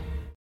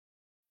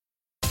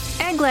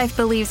 Egg Life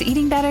believes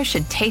eating better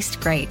should taste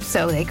great,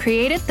 so they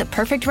created the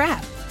perfect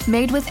wrap.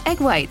 Made with egg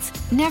whites,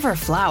 never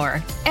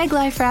flour, Egg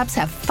Life wraps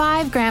have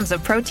 5 grams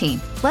of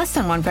protein, less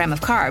than 1 gram of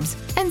carbs,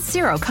 and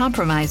 0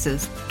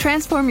 compromises.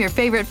 Transform your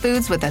favorite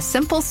foods with a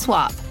simple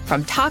swap,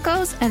 from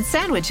tacos and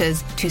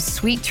sandwiches to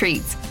sweet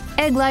treats.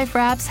 Egg Life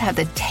wraps have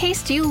the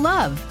taste you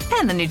love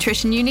and the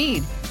nutrition you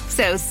need.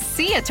 So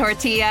see ya,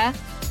 tortilla.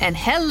 And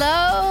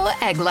hello,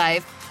 Egg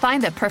Life.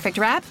 Find the perfect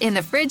wrap in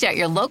the fridge at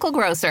your local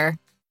grocer.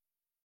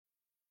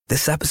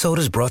 This episode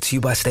is brought to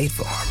you by State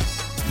Farm.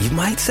 You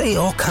might say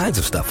all kinds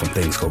of stuff when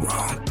things go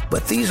wrong,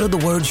 but these are the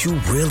words you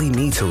really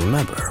need to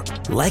remember.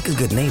 Like a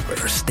good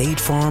neighbor, State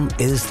Farm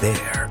is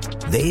there.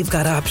 They've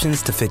got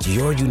options to fit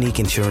your unique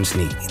insurance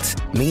needs,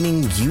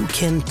 meaning you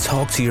can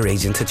talk to your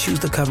agent to choose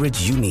the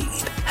coverage you need.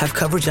 Have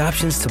coverage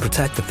options to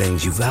protect the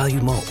things you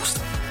value most.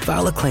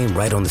 File a claim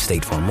right on the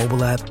State Farm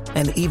mobile app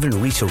and even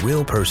reach a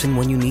real person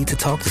when you need to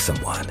talk to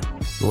someone.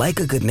 Like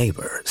a good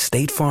neighbor,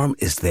 State Farm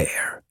is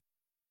there.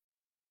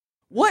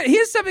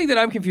 Here's something that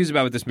I'm confused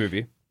about with this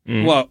movie.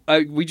 Well,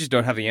 we just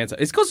don't have the answer.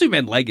 It's called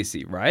Superman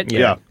Legacy, right?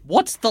 Yeah.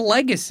 What's the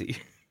legacy?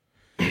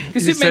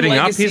 Is it setting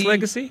up his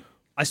legacy?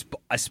 I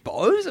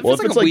suppose. It Well, feels if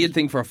like it's a like- weird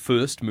thing for a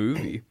first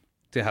movie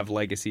to have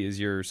legacy as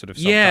your sort of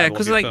subtitle Yeah, of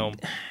because your like, film.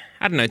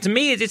 I don't know. To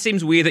me, it just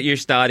seems weird that you're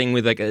starting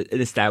with like an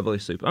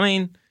established super. I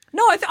mean,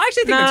 No, I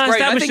actually think Nah, that's great. I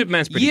established think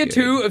Superman's pretty year good.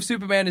 2 of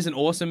Superman is an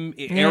awesome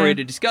area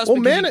to discuss. Well,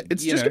 because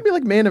it's you just know. gonna be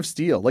like Man of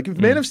Steel. Like if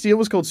Man of Steel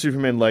was called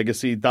Superman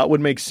Legacy, that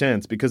would make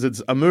sense because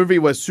it's a movie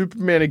where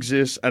Superman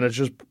exists and it's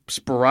just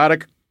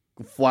sporadic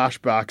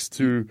flashbacks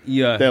to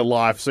their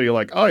life. So you're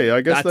like, oh yeah,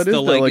 I guess That's that is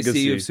the their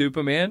legacy of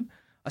Superman.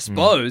 I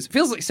suppose it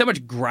feels like so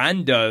much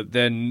grander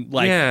than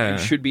like Yeah.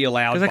 should be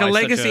allowed. because like by a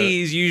such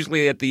legacy is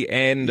usually at the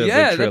end of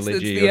yeah, a trilogy.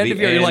 that's or the end of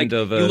your like.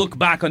 of You look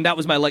back on that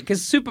was my like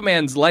because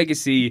Superman's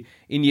legacy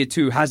in year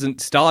 2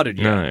 hasn't started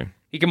yet. No.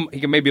 He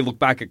can maybe look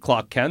back at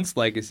Clark Kent's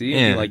legacy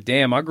and Yeah. be like,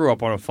 damn, I grew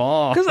up on a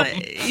farm.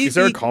 Is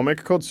there a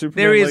comic called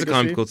Superman There is Legacy? a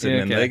comic called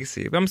Superman Yeah, okay.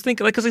 Legacy. But I'm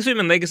thinking, like, because like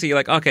Superman Legacy, you're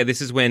like, okay,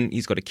 this is when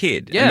he's got a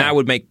kid. Yeah. And that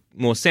would make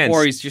more sense.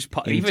 Or he's just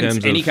in even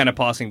terms any of- kind of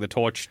passing the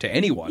torch to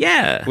anyone.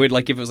 Yeah. Would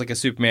like if it was like a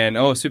Superman,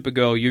 oh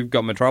Supergirl, you've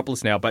got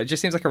Metropolis now. But it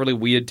just seems like a really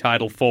weird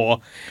title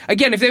for.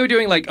 Again, if they were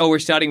doing like, oh, we're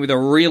starting with a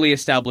really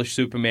established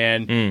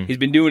Superman, he's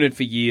been doing it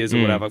for years or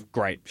whatever.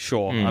 Great,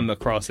 sure, I'm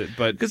across it.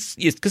 But Because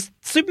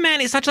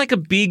Superman is such like a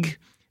big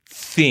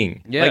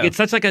thing. Yeah. Like it's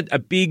such like a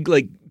big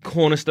like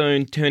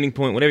cornerstone turning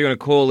point, whatever you want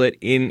to call it,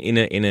 in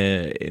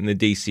the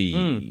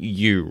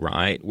DCU,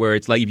 right? Where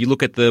it's like if you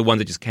look at the ones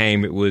that just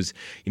came, it was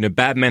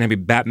Batman had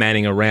been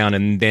Batmaning around,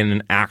 and then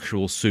an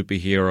actual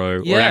superhero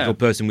or an actual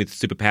person with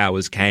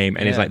superpowers came,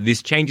 and it's like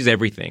this changes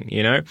everything,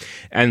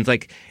 and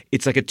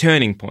it's like a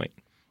turning point.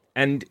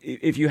 And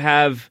if you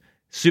have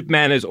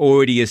Superman is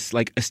already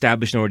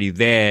established and already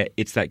there.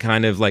 It's that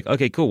kind of like,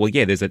 okay, cool. Well,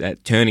 yeah, there's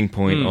that turning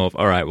point of,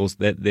 all right, well,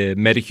 the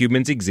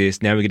metahumans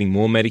exist. Now we're getting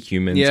more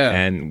metahumans,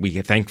 and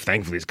we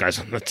thankfully this guy's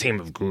on the team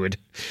of good,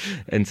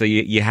 and so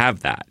you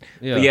have that.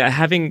 Yeah. But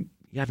having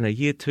a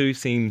year 2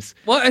 seems.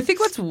 well, I think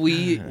what's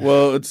weird.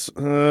 Well, it's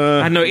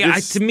I know.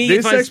 To me, this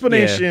if I was-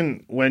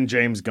 explanation when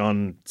James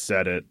Gunn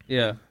said it,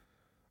 Yeah.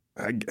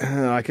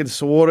 I could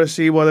sort of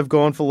see why they've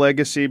gone for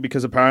legacy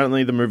because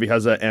apparently the movie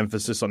has an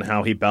emphasis on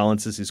how he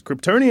balances his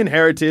Kryptonian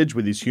heritage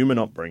with his human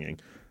upbringing.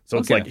 So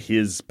it's Okay. like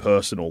his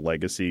personal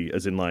legacy,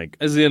 as in like.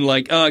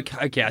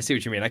 Okay, I see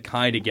what you mean. I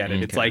kind of get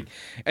it. It's like,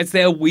 it's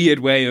their weird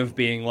way of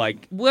being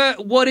like,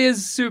 what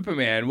is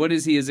Superman? What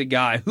is he as a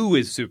guy? Who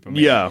is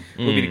Superman? Yeah.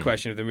 Would be the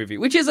question of the movie,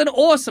 which is an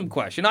awesome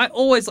question. I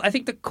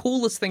think the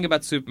coolest thing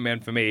about Superman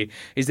for me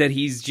is that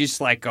he's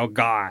just like a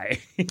guy.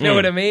 You know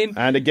what I mean?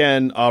 And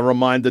again, a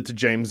reminder to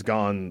James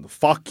Gunn,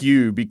 fuck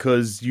you,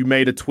 because you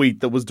made a tweet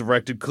that was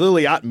directed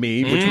clearly at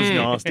me, which was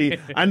nasty,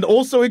 and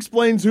also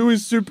explains who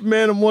is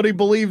Superman and what he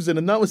believes in,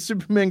 and that was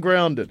Superman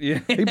Grounded. Yeah.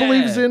 He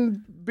believes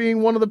in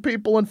being one of the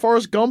people in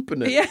Forrest Gump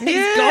in it. Yeah,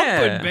 he's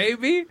Gumpin',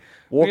 baby.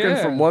 Walking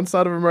Yeah. from one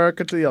side of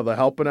America to the other,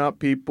 helping out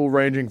people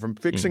ranging from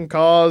fixing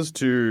cars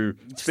to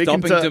speaking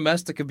Stopping to,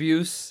 domestic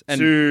abuse and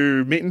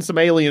to meeting some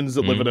aliens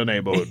that live in a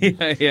neighborhood.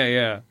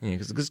 yeah.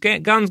 because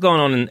Gunn's gone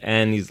on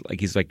and he's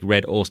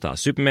read All-Star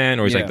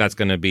Superman, or he's Yeah. like that's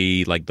going to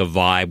be like the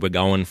vibe we're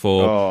going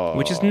for,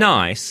 which is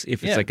nice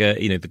if it's Yeah. like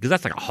a because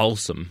that's like a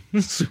wholesome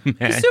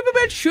Superman.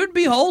 Superman should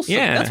be wholesome.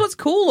 Yeah. That's what's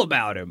cool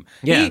about him.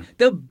 Yeah.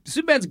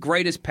 Superman's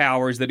greatest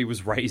power is that he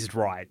was raised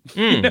right.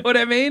 You know what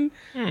I mean?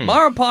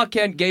 Mara Park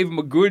Kent gave him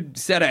a good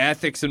set of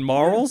ethics and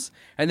morals,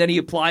 and then he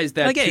applies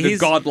that Okay, to the he's-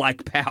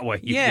 godlike power.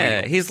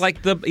 Yeah, he's like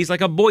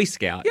a Boy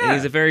Scout. Yeah.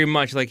 He's a very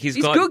much like he's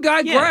got good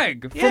guy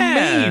Greg from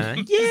yeah,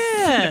 Meme.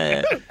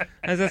 Yeah,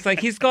 as it's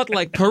like he's got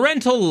like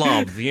parental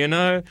love. They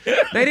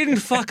didn't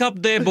fuck up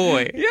their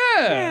boy.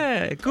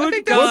 Yeah. Good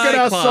think guy. that's- Look at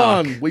our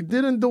Clark. son. We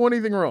didn't do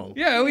anything wrong.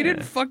 Yeah, we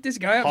didn't fuck this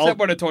guy up except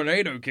when a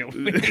tornado killed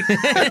me.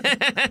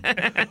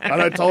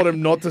 And I told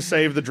him not to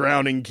save the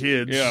drowning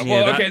kids. Yeah,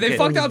 Yeah, well, okay, they that-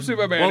 fucked up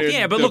Superman. Well, in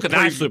yeah, but the look at that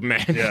pre-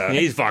 Superman. Yeah.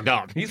 He's fucked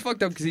up. He's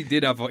fucked up because he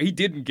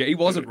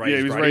wasn't raised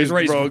he was right. raised he was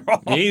raised wrong.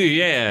 wrong.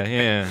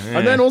 Yeah.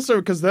 And then also,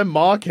 because then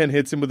Mark Kent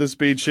hits him with a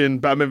speech in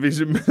Batman v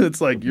Superman,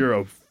 it's like, you're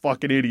a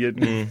fucking idiot.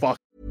 Fuck.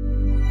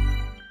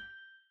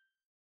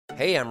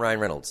 Hey, I'm Ryan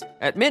Reynolds.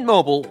 At Mint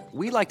Mobile,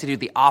 we like to do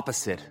the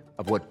opposite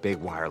of what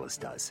Big Wireless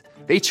does.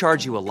 They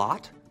charge you a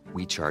lot,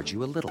 we charge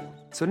you a little.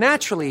 So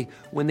naturally,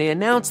 when they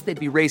announced they'd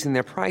be raising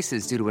their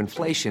prices due to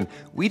inflation,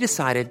 we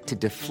decided to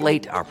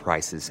deflate our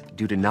prices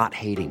due to not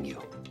hating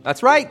you.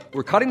 That's right.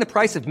 We're cutting the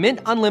price of Mint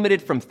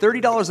Unlimited from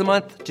 $30 a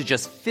month to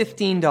just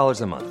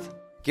 $15 a month.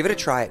 Give it a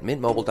try at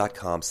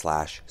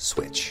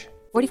mintmobile.com/switch.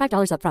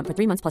 $45 up front for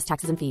 3 months plus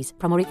taxes and fees.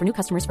 Promo rate for new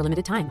customers for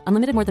limited time.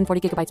 Unlimited more than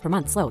 40 gigabytes per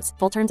month. Slows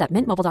full terms at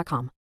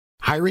mintmobile.com.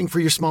 Hiring for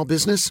your small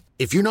business?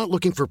 If you're not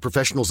looking for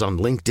professionals on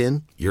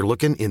LinkedIn, you're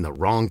looking in the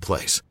wrong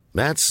place.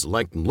 That's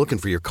like looking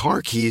for your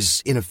car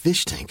keys in a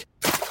fish tank.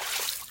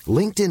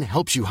 LinkedIn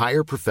helps you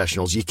hire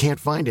professionals you can't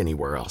find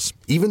anywhere else,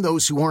 even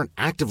those who aren't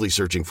actively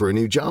searching for a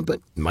new job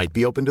but might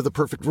be open to the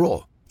perfect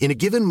role. In a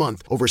given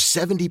month, over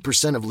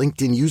 70% of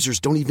LinkedIn users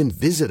don't even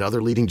visit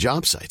other leading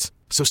job sites.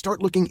 So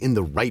start looking in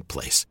the right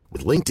place.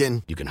 With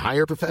LinkedIn, you can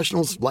hire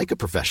professionals like a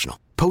professional.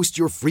 Post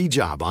your free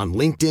job on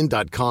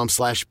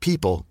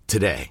linkedin.com/people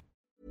today.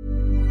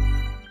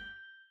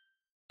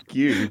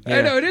 You.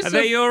 I know, it is Are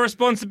they your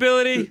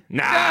responsibility?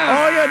 Nah.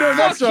 Oh, yeah, no,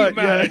 that's Fuck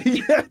you, right. man.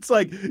 Yeah, it's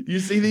like you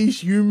see these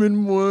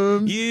human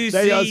worms. You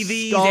they are see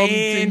these scum to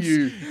ants.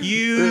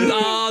 You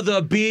are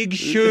the big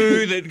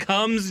shoe that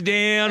comes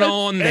down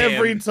on them.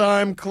 Every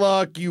time,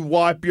 Clark, you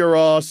wipe your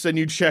ass and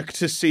you check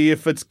to see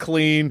if it's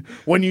clean.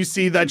 When you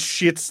see that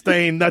shit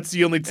stain, that's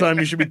the only time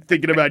you should be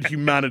thinking about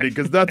humanity,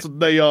 because that's what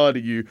they are to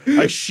you,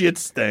 a shit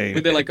stain.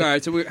 But they're like, all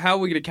right, so how are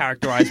we going to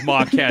characterize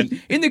Ma Kent?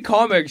 In the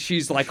comics,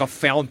 she's like a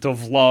fount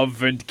of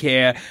love and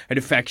care and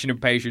affection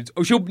and patience.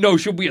 Oh, she'll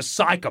be a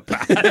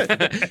psychopath. Yeah.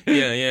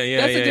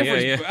 That's the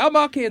difference. Our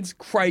Ma Kent's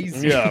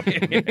crazy. Yeah.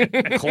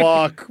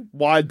 Clark,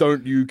 why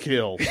don't you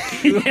kill?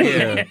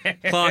 Yeah.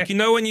 Clark, you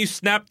know when you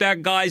snapped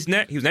that guy's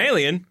neck? He was an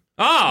alien.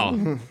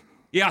 Oh.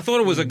 Yeah, I thought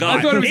it was a guy.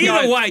 I thought it was a guy.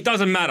 Either way, it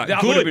doesn't matter. That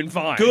Good. would have been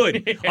fine.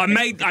 Good. I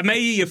made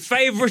you your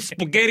favorite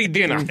spaghetti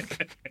dinner.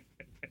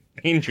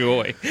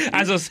 Enjoy.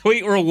 As a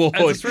sweet reward,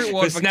 for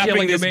snapping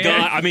killing this the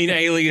man. guy,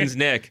 alien's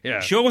neck. Yeah.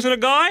 Sure wasn't a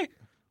guy?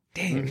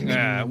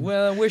 Damn.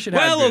 Well, I wish it had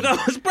Well, look, been.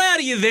 I was proud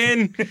of you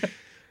then.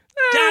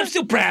 I'm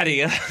still proud of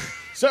you.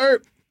 So,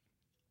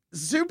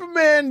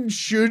 Superman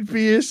should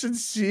be a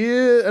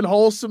sincere and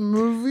wholesome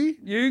movie,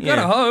 You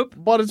gotta Yeah. hope.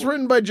 but it's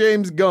written by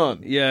James Gunn.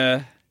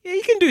 Yeah. Yeah,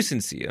 you can do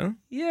sincere.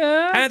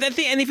 Yeah. And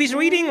if he's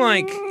reading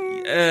like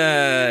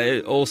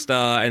All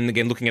Star, and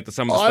again looking at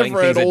some of the I've things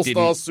read that All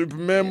Star didn't.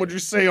 Superman. Would you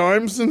say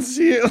I'm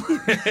sincere?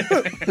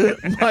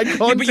 My Yeah,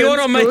 but you're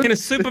not content's making good. a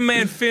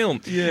Superman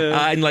film,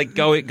 and like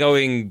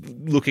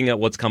going, looking at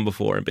what's come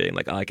before and being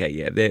like, okay,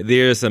 yeah,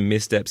 there are some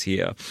missteps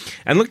here,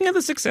 and looking at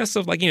the success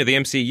of like the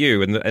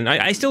MCU, and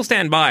I still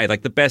stand by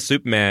like the best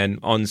Superman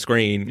on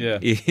screen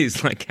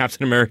is like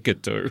Captain America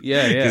 2.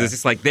 Yeah. Because it's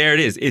just like there it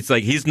is. It's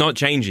like he's not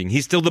changing.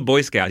 He's still the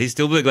Boy Scout. He's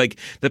still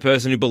the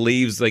person who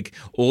believes like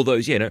all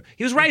those. He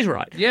was raised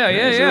right.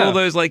 So all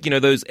those like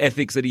those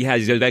ethics that he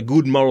has. That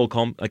good moral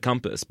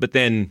compass. But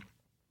then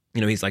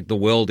he's like the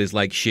world is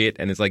like shit,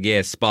 and it's like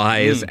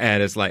spies,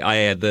 and it's like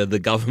the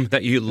government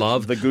that you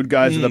love. The good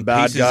guys are the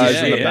bad pieces of guys,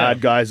 shit. and the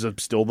bad guys are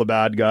still the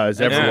bad guys.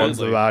 Everyone's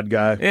the bad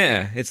guy.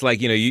 Yeah, it's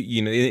like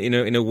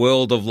in a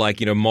world of like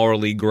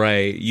morally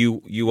grey,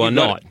 you are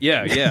not.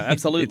 Yeah,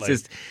 absolutely. It's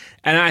just,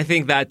 and I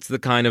think that's the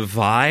kind of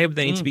vibe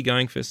they need to be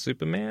going for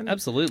Superman.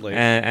 Absolutely.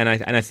 And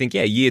I think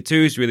year 2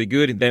 is really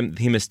good.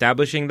 Him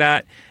establishing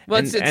that, Well,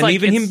 and, it's and like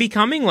even him it's-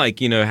 becoming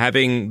like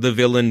having the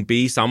villain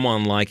be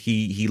someone like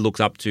he looks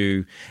up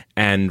to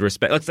and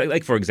respect.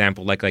 Like for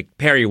example, like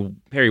Perry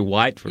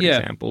White, for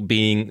example,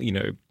 being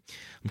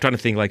I'm trying to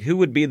think like who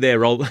would be their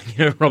role,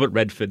 Robert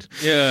Redford.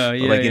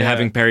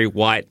 Having Perry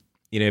White.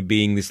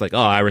 Being this like, oh,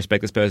 I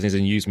respect this person as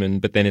a newsman,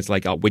 but then it's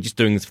like, oh, we're just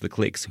doing this for the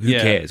clicks. Who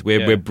cares?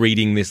 We're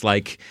breeding this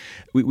like,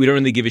 we don't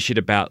really give a shit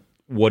about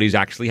what is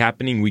actually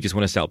happening. We just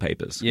want to sell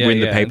papers. We're in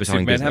the paper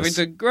selling Superman business.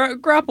 having to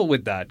grapple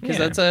with that because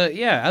that's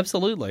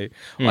absolutely.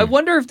 I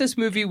wonder if this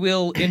movie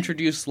will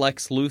introduce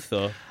Lex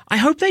Luthor. I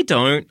hope they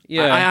don't.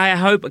 Yeah. I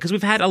hope, because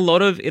we've had a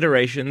lot of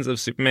iterations of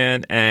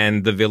Superman,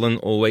 and the villain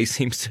always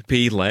seems to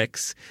be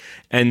Lex,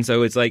 and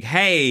so it's like,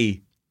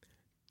 hey,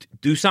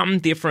 do something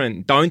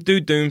different. Don't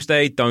do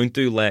Doomsday. Don't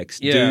do Lex.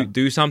 Yeah.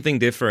 Do something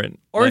different.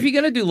 Or if you're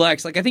going to do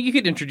Lex, like I think you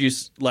could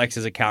introduce Lex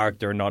as a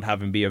character and not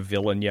have him be a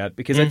villain yet,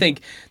 because I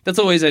think that's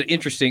always an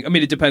interesting. I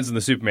mean, it depends on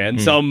the Superman.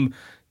 Some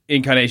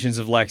incarnations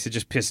of Lex are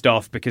just pissed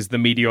off because the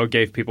meteor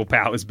gave people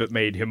powers but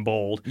made him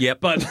bald.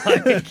 Yep. But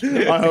like,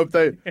 I hope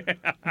they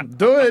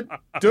do it.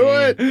 Do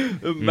it.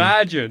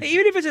 imagine.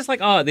 Even if it's just like,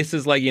 oh, this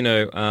is like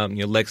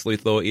Lex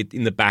Luthor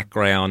in the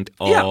background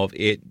of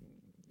it.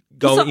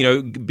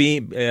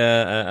 Being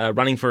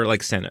running for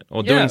like Senate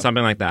or doing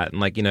something like that,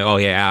 and like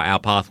our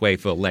pathway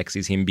for Lex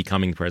is him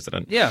becoming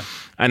president. Yeah,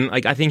 and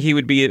like I think he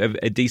would be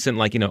a decent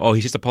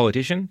he's just a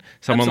politician,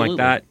 someone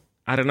Absolutely. like that.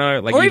 I don't know,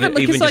 like Or even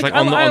even, just like,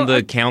 on I-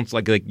 the council,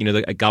 like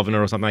a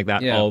governor or something like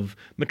that of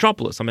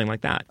Metropolis, something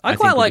like that. I think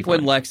quite would be like when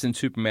fine. Lex and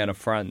Superman are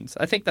friends.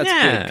 I think that's good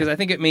Yeah. because I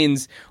think it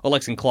means, or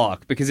Lex and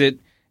Clark, because it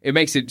it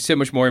makes it so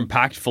much more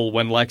impactful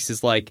when Lex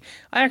is like,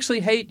 I actually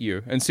hate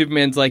you. And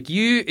Superman's like,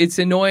 it's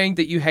annoying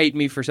that you hate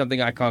me for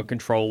something I can't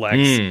control,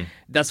 Lex.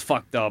 That's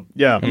fucked up.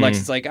 Yeah. And Lex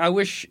is like, I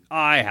wish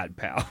I had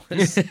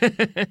powers.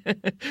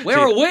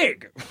 Wear a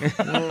wig.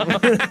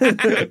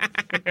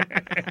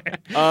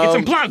 Get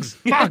some plugs.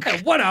 Fuck.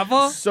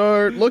 Whatever.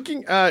 So,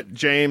 looking at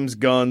James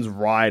Gunn's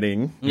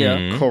writing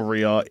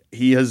career,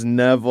 he has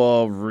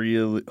never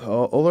really,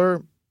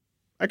 although,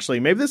 actually,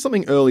 maybe there's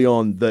something early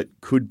on that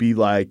could be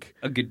like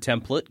a good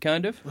template,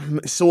 kind of.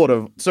 Sort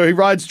of. So he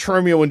writes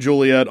Tromeo and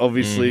Juliet,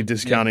 obviously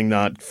discounting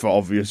that for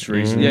obvious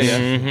reasons.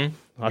 Yeah.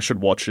 I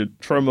should watch it.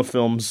 Troma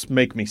films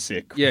make me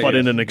sick, Yeah, but yeah.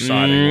 in an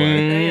exciting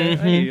way. I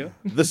hear you.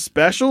 The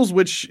Specials,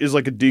 which is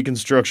like a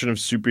deconstruction of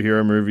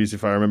superhero movies,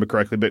 if I remember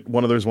correctly, but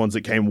one of those ones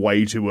that came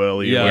way too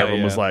early. Yeah, where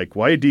everyone was like,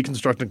 why are you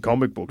deconstructing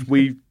comic books?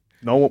 We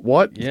know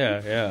what?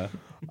 Yeah.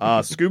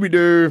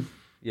 Scooby-Doo.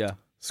 Yeah.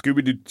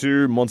 Scooby-Doo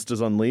 2,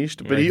 Monsters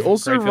Unleashed. But he Great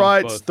also films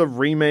writes both. the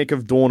remake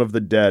of Dawn of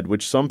the Dead,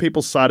 which some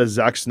people cite as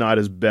Zack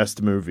Snyder's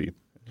best movie.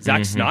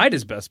 Zack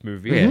Snyder's best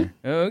movie. Yeah.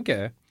 Oh,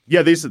 okay.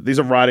 Yeah, these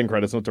are writing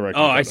credits, not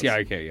directing Oh, I credits. see.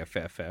 Okay, yeah,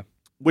 fair.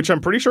 Which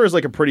I'm pretty sure is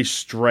like a pretty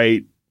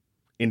straight,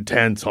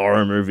 intense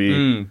horror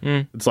movie.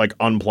 It's like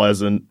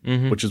unpleasant,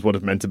 which is what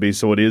it's meant to be.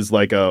 So it is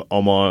like a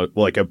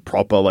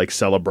proper like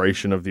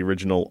celebration of the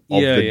original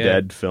of the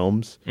Dead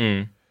films.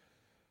 Then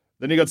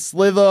you got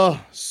Slither,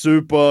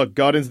 Super,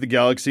 Guardians of the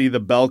Galaxy,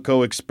 The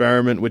Belko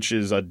Experiment, which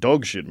is a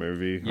dog shit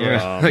movie.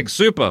 Like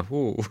super.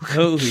 Ooh.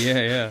 Oh,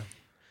 yeah.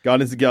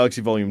 Guardians of the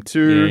Galaxy Volume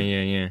 2,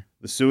 Yeah.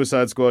 The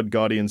Suicide Squad,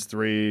 Guardians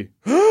 3.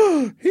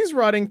 He's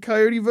writing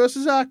Coyote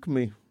versus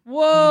Acme.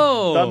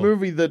 Whoa. That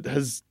movie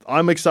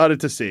I'm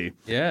excited to see.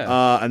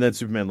 Yeah. And then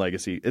Superman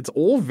Legacy. It's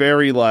all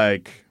very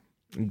like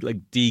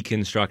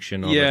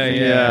Deconstruction of Yeah,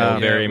 it. yeah.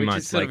 Very Which much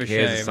is sort of like a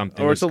here's shame.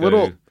 something. or it's a let's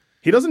little go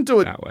he doesn't do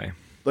it that way.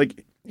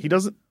 like he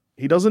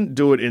doesn't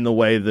do it in the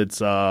way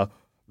that's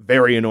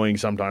very annoying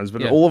sometimes,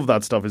 but all of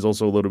that stuff is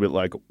also a little bit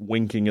like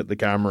winking at the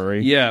camera.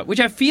 Yeah, which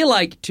I feel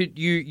like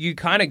you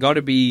kind of got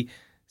to be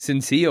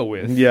sincere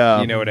with.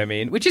 Yeah. You know what I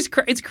mean? Which is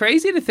it's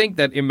crazy to think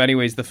that in many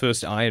ways the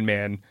first Iron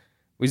Man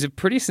was a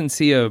pretty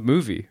sincere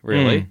movie,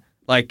 really.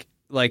 Like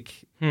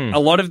a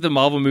lot of the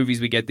Marvel movies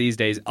we get these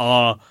days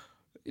are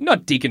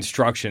not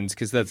deconstructions,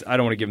 because I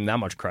don't want to give them that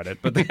much credit,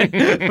 but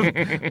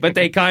but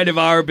they kind of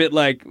are a bit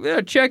like,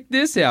 check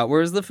this out.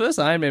 Whereas the first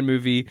Iron Man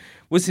movie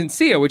was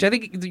sincere, which I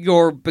think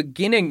your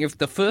beginning, if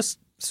the first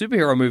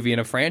superhero movie in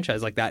a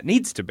franchise like that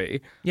needs to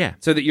be. Yeah.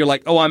 So that you're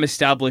like, oh, I'm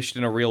established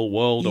in a real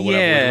world or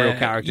whatever, with real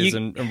characters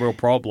and real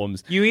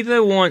problems. You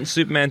either want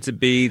Superman to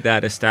be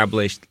that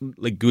established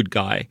like good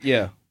guy,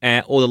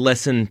 or the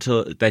lesson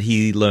that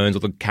he learns, or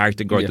the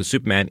character growth of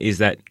Superman is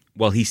that,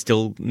 well, he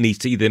still needs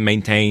to either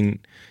maintain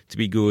to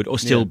be good or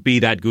still be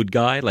that good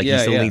guy. Like he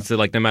still needs to,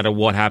 like, no matter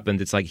what happens,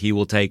 it's like he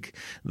will take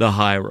the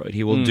high road.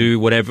 He will do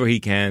whatever he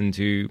can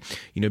to,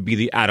 be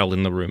the adult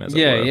in the room, as it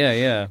were.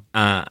 Yeah.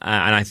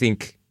 And I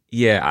think,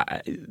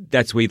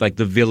 that's where like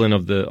the villain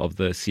of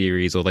the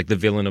series, or like the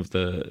villain of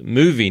the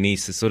movie,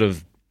 needs to sort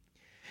of,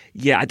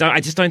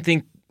 I just don't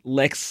think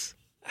Lex.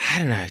 I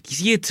don't know.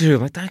 He's year 2.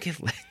 I'm like, don't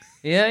give Lex.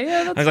 Yeah.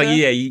 That's I was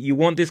like, you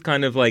want this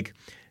kind of like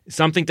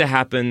something to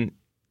happen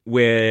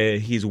where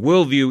his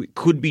worldview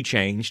could be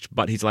changed,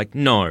 but he's like,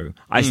 no,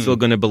 I'm still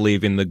going to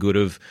believe in the good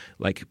of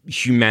like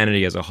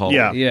humanity as a whole.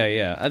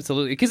 Yeah,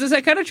 absolutely. Because it's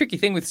that kind of tricky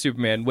thing with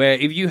Superman where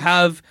if you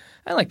have,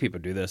 and like people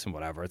do this and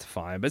whatever, it's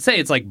fine. But say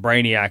it's like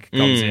Brainiac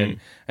comes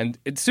in and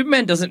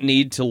Superman doesn't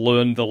need to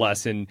learn the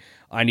lesson,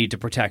 I need to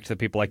protect the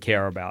people I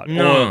care about.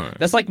 No. Or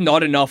that's like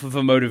not enough of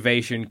a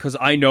motivation because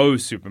I know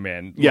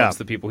Superman loves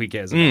the people he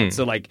cares about.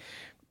 So like,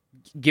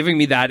 giving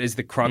me that as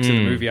the crux of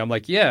the movie, I'm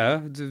like,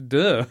 duh.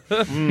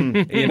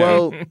 You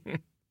know? Well,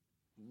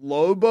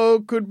 Lobo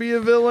could be a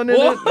villain in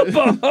it.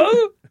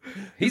 Lobo?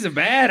 He's a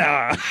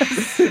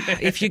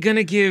badass. If you're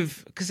gonna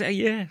give, because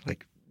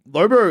like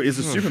Lobo is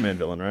a Superman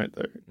villain, right?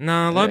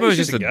 no, Lobo is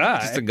he's just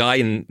just a guy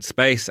in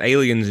space,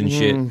 aliens and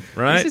shit,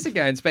 right? He's just a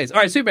guy in space.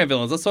 All right, Superman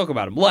villains. Let's talk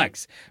about him.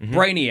 Lex,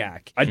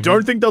 Brainiac. I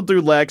don't think they'll do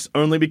Lex,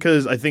 only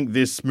because I think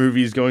this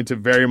movie is going to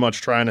very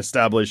much try and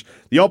establish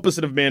the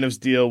opposite of Man of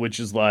Steel, which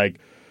is like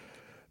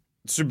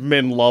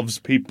Superman loves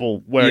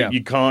people, where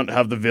you can't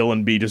have the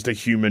villain be just a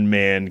human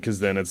man, because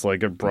then it's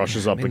like it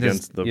brushes up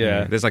against the...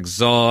 There's like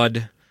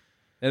Zod.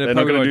 And They're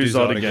not going to do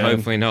Zod again.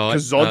 Hopefully not.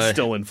 Because Zod's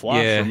still in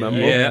Flash,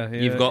 remember?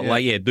 You've got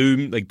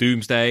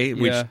Doomsday,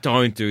 which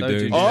don't do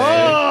Doomsday.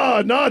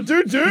 Oh, no,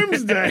 do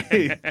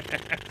Doomsday.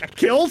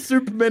 Kill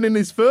Superman in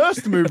his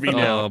first movie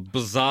now. Oh,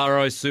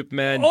 Bizarro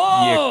Superman.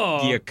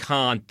 Oh! You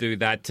can't do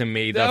that to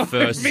me, the That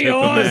first would be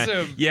Superman.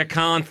 awesome. You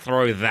can't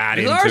throw that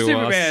into Bizarro us.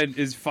 Superman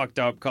is fucked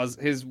up because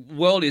his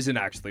world isn't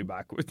actually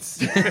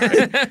backwards.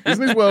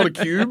 Isn't his world a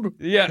cube?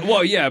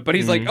 But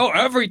he's like,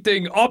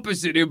 everything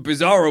opposite in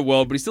Bizarro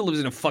world, but he still lives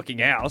in a fucking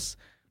house.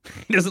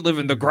 He doesn't live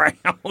in the ground.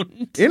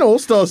 In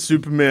All-Star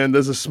Superman,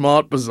 there's a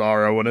smart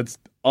Bizarro, and it's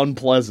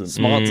unpleasant.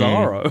 Smart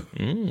Zorro.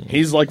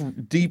 He's like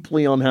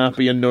deeply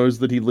unhappy and knows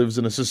that he lives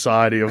in a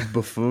society of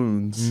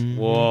buffoons.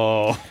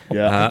 Whoa.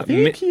 Yeah, I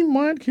think he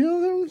might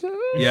kill himself.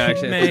 Yeah,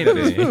 actually. Maybe.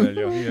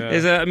 Yeah.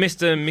 There's a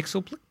Mr.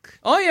 Mixelplick.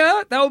 Oh,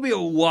 yeah. That would be a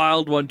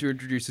wild one to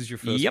introduce as your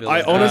first Yep. villain.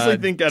 I honestly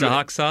think that.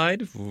 Dark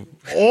Side.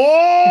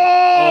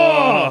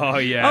 Oh! Oh,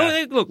 yeah. Oh,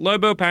 hey, look,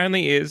 Lobo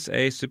apparently is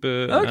a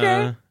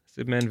Superman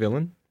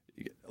villain.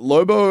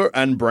 Lobo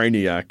and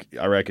Brainiac,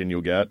 I reckon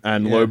you'll get.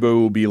 And Lobo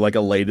will be like a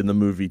late in the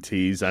movie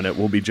tease, and it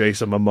will be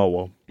Jason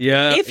Momoa.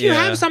 Yeah. If you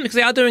have something, because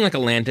they are doing like a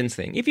Lanterns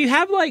thing. If you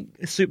have like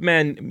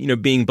Superman,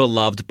 being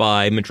beloved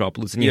by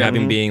Metropolis, and you have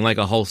him being like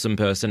a wholesome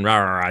person, rah,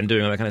 rah, rah, and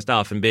doing all that kind of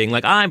stuff, and being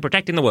like, I'm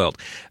protecting the world,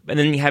 and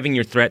then having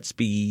your threats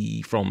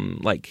be from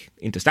like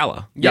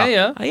Interstellar.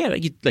 Yeah.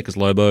 Because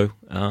Lobo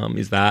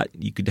is that.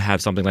 You could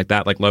have something like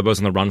that, like Lobo's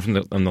on the run from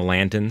the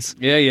Lanterns.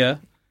 Yeah.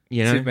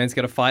 You know? Superman's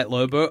got to fight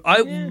Lobo.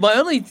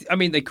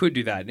 They could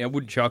do that. It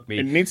wouldn't shock me.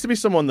 It needs to be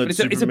someone that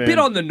But it's a bit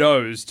on the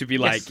nose to be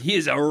like,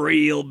 here's a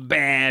real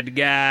bad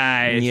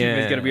guy.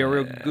 Superman's going to be a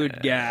real good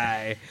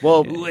guy.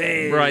 Well,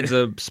 rides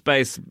a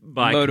space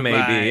bike,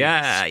 Motorbike. maybe.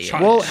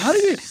 Yeah. Well, how do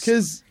you...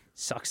 Because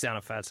Sucks down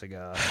a fat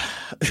cigar.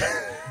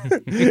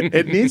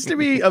 it needs to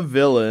be a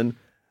villain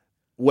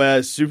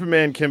where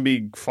Superman can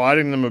be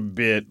fighting them a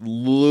bit,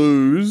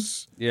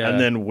 lose, and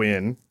then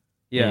win.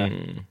 Yeah.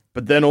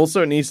 But then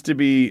also it needs to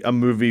be a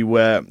movie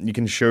where you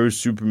can show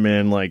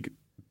Superman like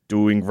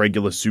doing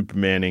regular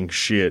Supermaning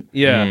shit.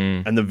 Yeah.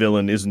 And the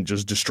villain isn't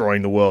just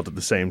destroying the world at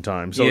the same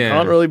time. So it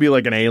can't really be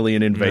like an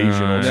alien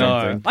invasion or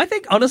something. I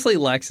think honestly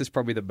Lex is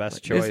probably the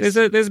best choice. Is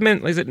it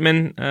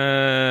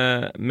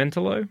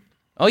Mentalo?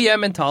 Oh yeah,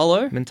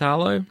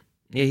 Mentalo?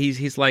 Yeah,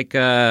 he's like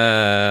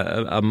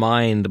a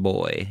mind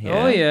boy.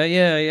 Oh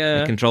yeah.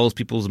 He controls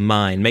people's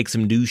mind, makes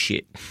them do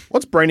shit.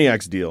 What's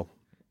Brainiac's deal?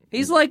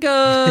 He's like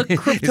a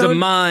He's a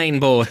mind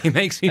boy. He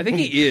makes me. I think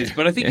he is,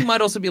 but I think he might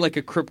also be like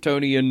a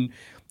Kryptonian.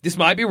 This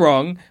might be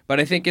wrong,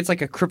 but I think it's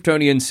like a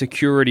Kryptonian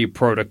security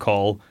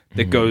protocol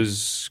that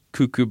goes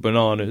cuckoo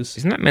bananas.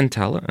 Isn't that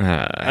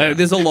Mentala?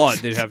 There's a lot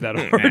that have that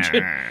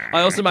origin.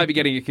 I also might be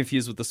getting it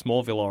confused with the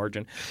Smallville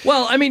origin.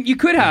 Well, I mean, you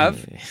could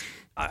have.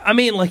 I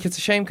mean, like, it's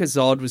a shame because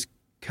Zod was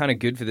kind of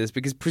good for this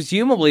because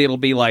presumably it'll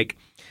be like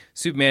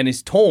Superman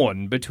is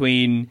torn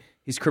between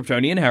his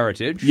Kryptonian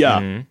heritage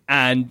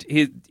and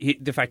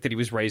the fact that he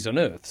was raised on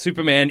Earth.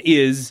 Superman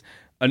is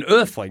an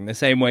Earthling, the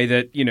same way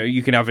that,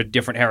 you can have a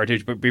different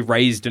heritage but be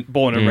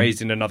born and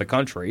raised in another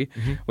country,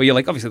 where you're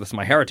like, obviously that's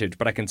my heritage,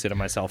 but I consider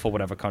myself or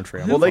whatever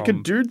country I'm from. They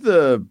could do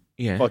the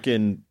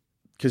fucking...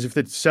 Because if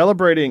they're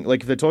celebrating...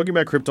 Like, if they're talking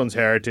about Krypton's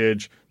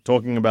heritage,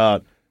 talking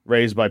about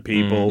raised by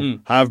people,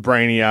 have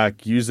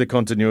Brainiac, use the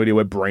continuity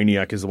where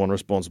Brainiac is the one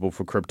responsible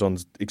for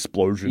Krypton's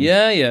explosion.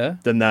 Yeah.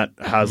 Then that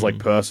has, like,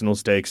 personal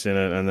stakes in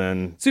it, and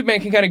then... Superman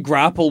can kind of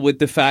grapple with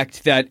the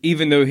fact that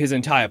even though his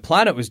entire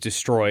planet was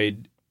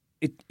destroyed,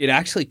 it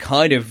actually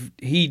kind of...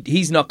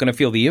 He's not going to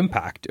feel the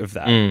impact of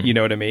that. You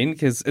know what I mean?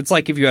 Because it's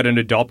like if you had an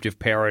adoptive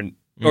parent...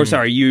 Or,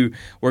 sorry, you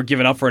were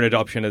given up for an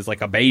adoption as,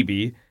 like, a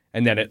baby...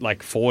 And then at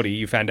like 40,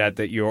 you found out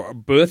that your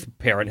birth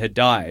parent had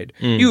died.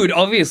 You would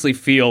obviously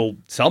feel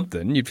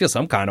something. You'd feel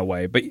some kind of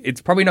way, but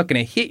it's probably not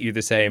going to hit you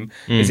the same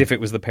as if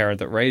it was the parent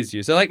that raised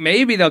you. So like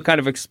maybe they'll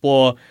kind of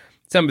explore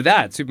some of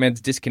that, Superman's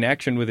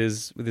disconnection with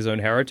his own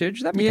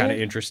heritage. That'd be kind of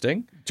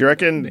interesting. Do you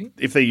reckon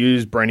if they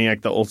use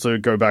Brainiac, they'll also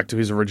go back to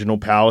his original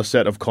power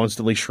set of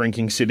constantly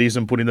shrinking cities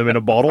and putting them in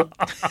a bottle?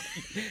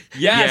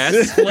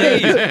 Yes,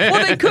 please.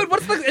 Well, they could.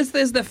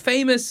 There's the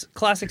famous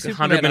classic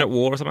Superman 100-minute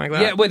war or something like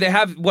that? Yeah, where they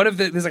have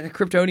there's like a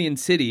Kryptonian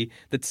city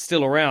that's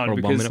still around Or a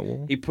because 1-minute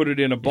war? he put it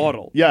in a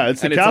bottle. Yeah,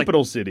 it's the And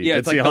capital like- city. Yeah,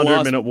 it's like the the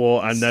 100-minute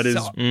war, and that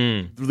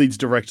So- leads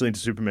directly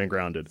into Superman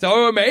Grounded.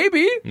 So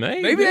maybe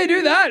Maybe. they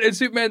do that, and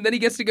Superman then he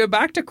gets to go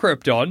back to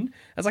Krypton.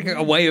 That's like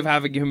a way of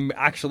having him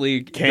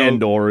actually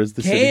Kandor is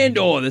the city.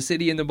 Kandor, the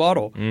city in the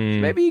bottle. So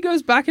maybe he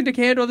goes back into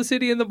Kandor, the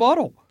city in the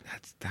bottle.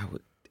 That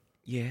would...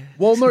 Yeah.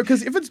 Well, no,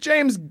 because if it's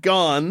James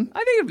Gunn, I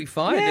think it'd be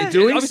fine. Yeah. Doing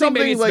Doing obviously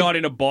something maybe it's like- not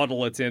in a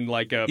bottle; it's in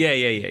like a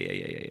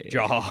Yeah.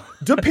 jar.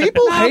 do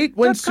people hate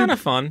when That's kind of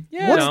fun.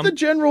 What's the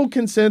general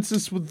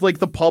consensus with like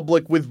the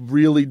public with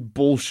really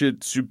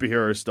bullshit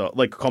superhero stuff,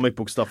 like comic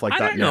book stuff like I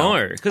that? don't now?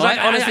 know. Because I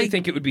honestly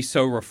think it would be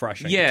so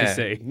refreshing to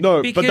see.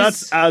 No, Because- but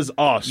that's as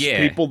us, Yeah.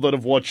 people that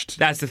have watched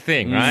That's the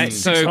thing, right?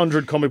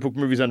 600 comic book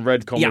movies and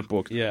read comic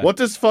books. Yeah. What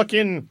does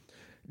fucking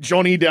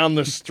Johnny down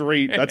the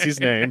street, that's his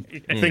name,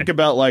 think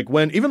about like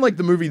when, even like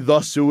the movie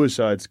The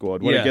Suicide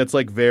Squad, when it gets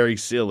like very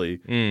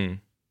silly.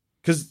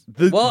 Because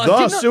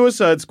the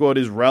Suicide Squad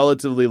is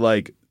relatively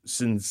like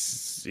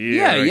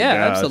sincere. I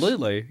guess.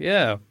 Absolutely.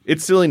 Yeah.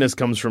 Its silliness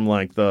comes from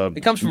like the...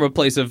 It comes from a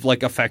place of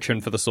like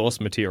affection for the source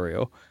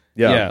material.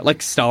 Yeah. Like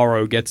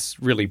Starro gets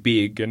really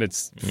big and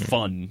it's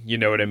fun, you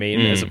know what I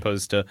mean? As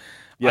opposed to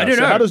Yeah, I don't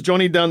so know. how does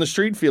Johnny down the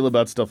street feel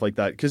about stuff like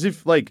that? Because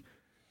if like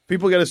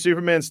people get a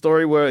Superman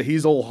story where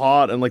he's all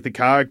hot and like the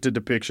character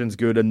depiction's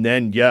good, and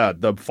then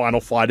the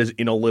final fight is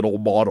in a little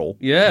bottle.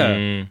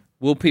 Yeah.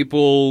 Will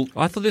people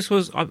I thought this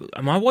was...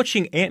 Am I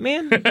watching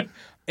Ant-Man?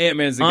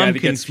 Ant-Man's the guy I'm that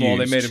gets small.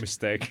 They made a confused.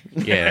 mistake.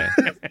 Yeah.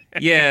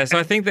 Yeah, so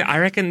I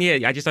reckon,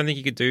 I just don't think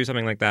you could do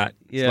something like that.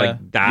 It's Yeah.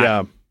 like that.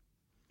 Yeah.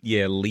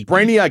 Yeah, leap.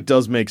 Brainiac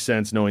does make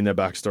sense knowing their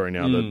backstory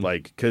now.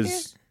 That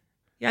because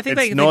Yeah, I think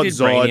It's they not did Zod's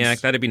Brainiac.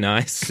 That'd be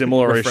nice.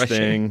 similar-ish Refreshing.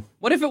 thing.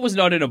 What if it was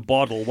not in a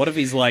bottle? What if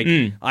he's like,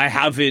 I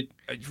have it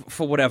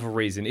for whatever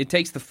reason? It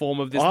takes the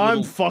form of this I'm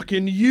little...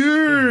 fucking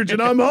huge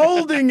and I'm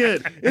holding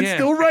it. It's Yeah.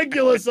 still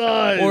regular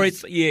size. Or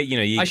it's, you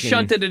I can...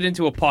 shunted it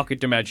into a pocket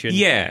dimension.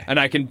 Yeah.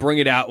 And I can bring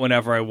it out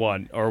whenever I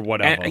want or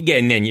whatever. And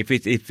then if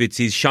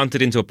it's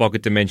shunted into a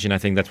pocket dimension, I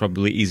think that's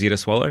probably easier to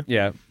swallow.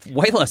 Yeah.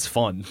 Way less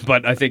fun,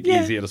 but I think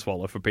easier to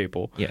swallow for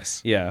people.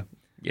 Yes. Yeah.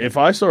 If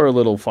I saw a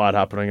little fight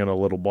happening in a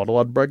little bottle,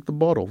 I'd break the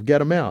bottle, get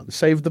them out,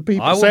 save the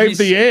people, I would save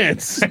be the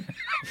ants.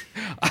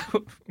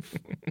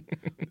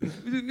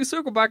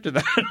 Circle back to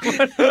that.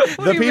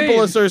 The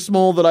people are so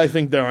small that I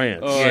think they're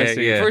ants. Oh, I Yeah,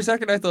 see. yeah. For a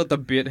second, I thought the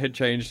bit had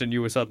changed and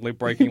you were suddenly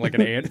breaking like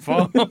an ant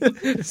farm.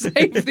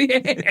 Save the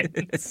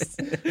ants.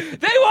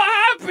 They were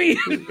happy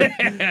in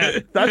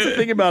there. That's the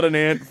thing about an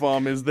ant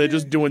farm is they're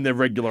just doing their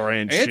regular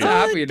ant Ants shit.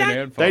 are happy in an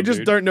ant farm. They just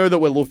dude. don't know that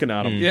we're looking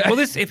at them. Yeah. Well,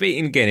 if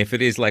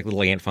it is like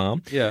little ant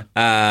farm, Yeah.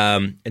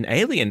 an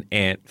alien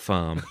ant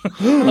farm.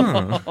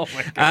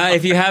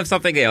 If you have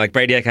something like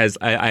Brainiac has,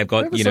 I've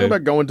got Ever thought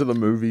about going to the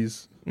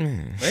movies?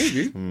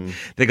 Maybe.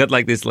 they got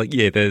like this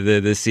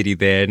the city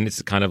there, and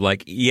it's kind of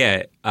like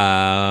Superman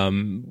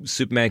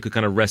could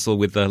kind of wrestle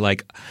with the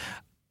like.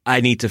 I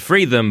need to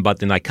free them, but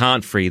then I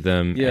can't free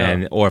them.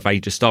 Yeah. Or if I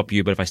need to stop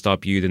you, but if I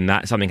stop you, then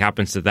something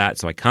happens to that,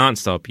 so I can't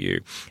stop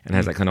you. And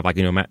has that kind of like,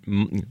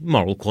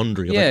 moral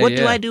quandary. Of Yeah, like, what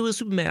do yeah. I do as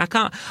Superman? I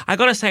got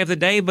to save the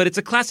day, but it's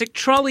a classic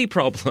trolley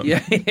problem.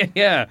 Yeah,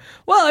 yeah.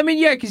 Well, I mean,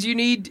 yeah, because you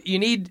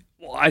need.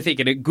 Well, I think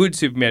in a good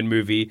Superman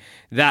movie,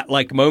 that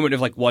like moment of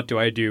like, what do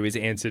I do, is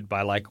answered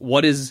by like,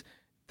 what is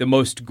the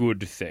most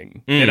good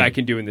thing that I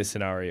can do in this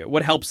scenario?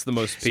 What helps the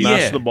most people?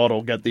 Smash Yeah. the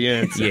bottle, get the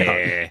ants out.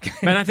 Yeah.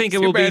 And I think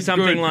it will be Superman's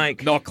something good,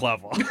 like... not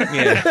clever.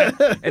 Yeah.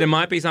 And it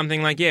might be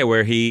something like,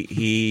 where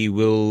he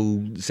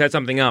will set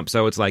something up.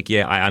 So it's like,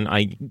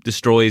 I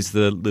destroys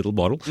the little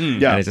bottle.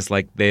 Yeah. And it's just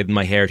like,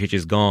 my heritage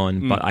is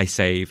gone, but I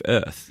save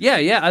Earth. Yeah,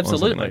 something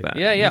absolutely. like that.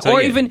 Yeah. So,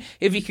 or yeah. even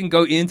if he can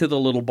go into the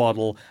little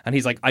bottle and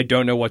he's like, I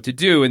don't know what to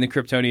do, and the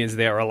Kryptonians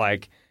there are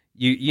like,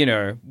 we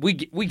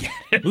get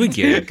it. We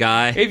get it,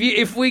 guy.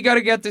 If we got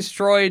to get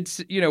destroyed,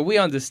 we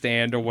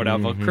understand or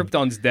whatever.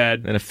 Krypton's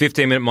dead. And a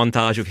 15-minute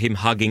montage of him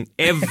hugging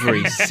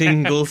every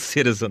single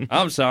citizen.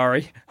 I'm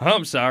sorry.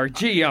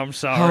 Gee, I'm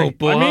sorry. Oh,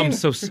 boy, I mean, I'm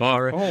so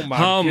sorry. Oh, my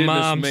goodness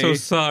I'm me. so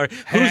sorry.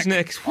 Heck. Who's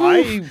next?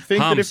 I Whew.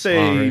 think I'm that if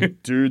sorry. they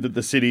do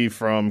the city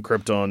from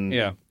Krypton,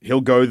 Yeah.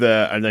 he'll go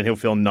there and then he'll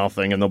feel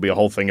nothing, and there'll be a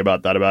whole thing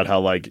about that, about how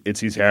like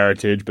it's his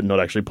heritage but not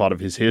actually part of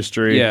his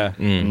history. Yeah.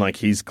 And like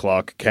he's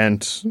Clark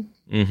Kent.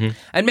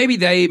 And maybe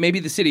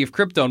the city of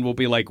Krypton will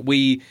be like,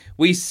 we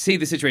see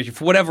the situation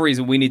for whatever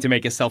reason, we need to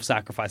make a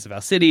self-sacrifice of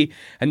our city,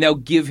 and they'll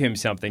give him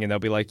something, and they'll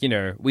be like,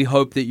 we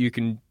hope that you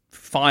can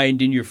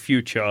find in your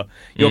future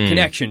your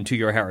connection to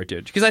your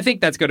heritage, because I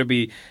think that's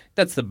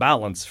the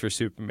balance for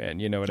Superman.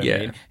 You know what I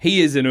mean?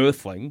 He is an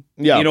Earthling.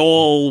 Yeah. In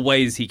all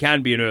ways, he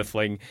can be an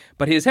Earthling,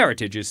 but his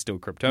heritage is still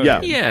Kryptonian.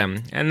 Yeah. Yeah,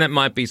 and that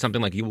might be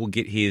something like you will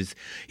get his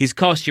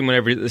costume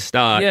whenever at the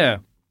start. Yeah.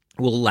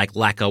 Will like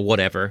lacquer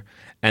whatever,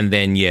 and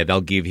then they'll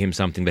give him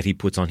something that he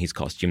puts on his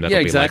costume that'll Yeah,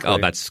 be exactly. like,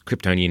 oh, that's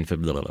Kryptonian for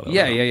blah blah blah.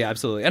 Yeah,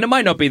 absolutely. And it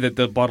might not be that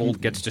the bottle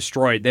gets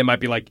destroyed. They might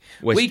be like,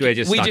 We're we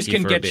just stuck just here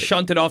can for a get bit.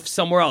 shunted off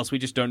somewhere else. We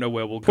just don't know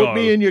where we'll go. Put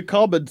me in your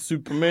cupboard,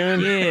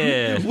 Superman.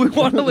 Yeah. We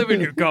want to live in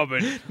your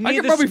cupboard.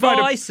 Near the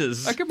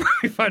spices. I could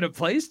probably find a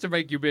place to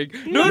make you big.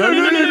 No.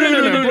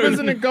 Put us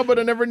in a cupboard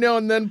and every now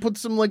and then put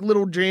some like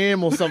little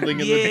jam or something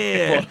in the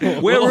Yeah,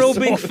 bottle. we're real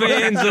big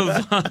fans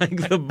of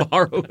like the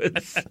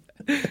borrowers.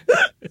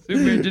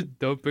 Superman just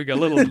dumping a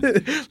little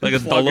Like a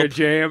plug dollop. of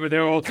jam, and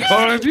they're all.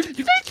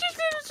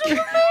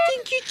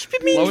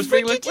 Lois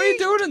being like, "What are you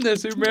doing in there,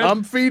 Superman?"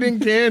 I'm feeding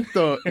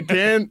Candor.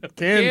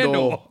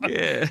 Candle.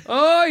 Yeah.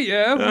 Oh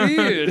yeah,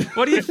 weird.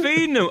 What are you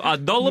feeding them? A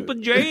dollop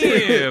of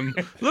jam.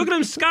 Look at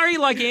them scurry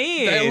like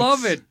ants. They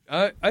love it.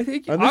 I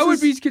think And I this would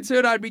is- be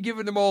concerned I'd be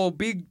giving them all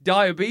big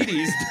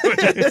diabetes. doing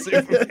it,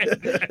 Superman.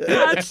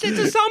 It's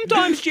a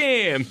sometimes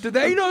jam. Do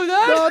they know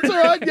that? No, it's all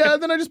right. Yeah,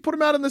 then I just put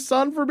them out in the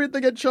sun for a bit.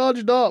 They get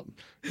charged up.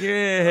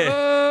 Yeah.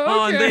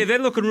 Oh, and okay. they're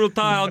looking real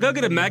tired. I'll go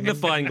get a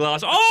magnifying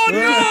glass. Oh,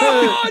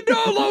 Oh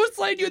no, Lois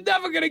Lane, you're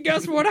never gonna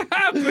guess what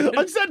happened.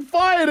 I set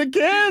fire to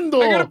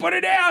Candle. I'm gonna put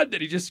it out.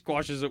 Then he just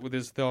squashes it with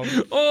his thumb.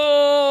 no.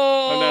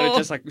 Oh. And then it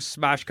just like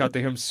smash cut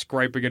to him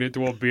scraping it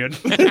into a bin.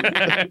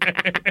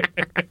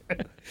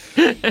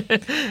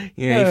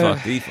 Yeah,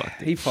 he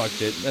fucked it. He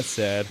fucked it. That's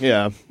sad.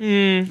 Yeah.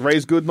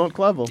 Ray's good, not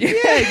clever.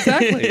 Yeah,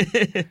 exactly.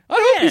 I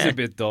hope he's a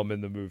bit dumb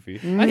in the movie. I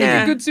think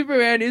Yeah. a good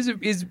Superman is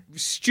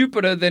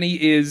stupider than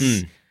he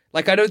is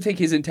Like, I don't think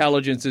his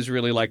intelligence is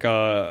really like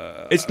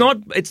a... It's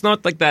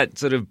not like that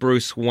sort of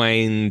Bruce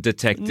Wayne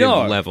detective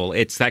level.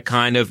 It's that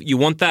kind of, you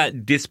want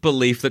that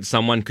disbelief that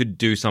someone could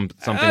do something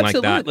like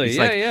that. Absolutely, It's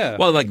yeah, like, yeah.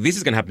 well, like, this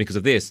is going to happen because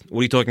of this.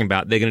 What are you talking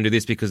about? They're going to do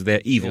this because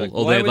they're evil. Like,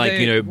 or why they're would like,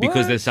 they- you know,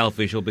 because what? they're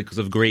selfish or because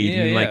of greed.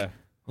 Yeah, and yeah. like,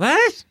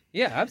 what?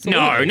 Yeah,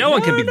 absolutely. No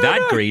one can be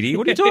that greedy.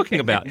 What are you talking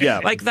about? Yeah.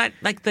 Like that,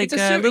 like It's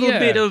a a little yeah.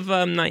 bit of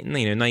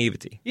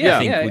naivety. Yeah, I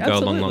think yeah, would go a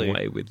long absolutely.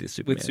 way with this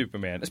Superman. With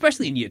Superman,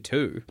 especially in year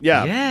 2.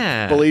 Yeah.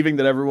 Yeah. Believing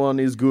that everyone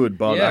is good,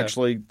 but Yeah.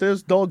 actually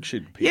there's dog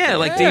shit people. Yeah,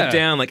 like Yeah. deep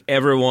down, like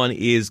everyone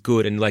is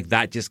good, and like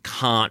that just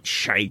can't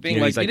shake. Being you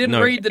know, like, he's you didn't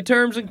no. read the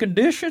terms and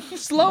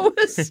conditions,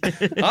 Lois?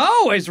 I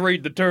always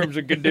read the terms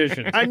and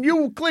conditions. And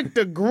you clicked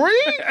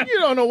agree? You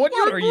don't know what,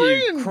 What you're are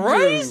you, agreeing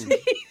crazy?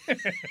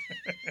 to.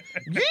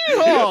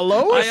 Yeehaw,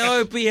 Lois. I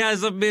hope he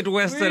has a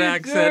Midwestern Yes,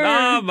 accent. sir.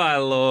 Oh my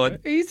lord!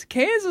 He's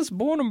Kansas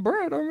born and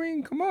bred. I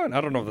mean, come on. I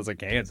don't know if that's a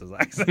Kansas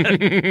accent.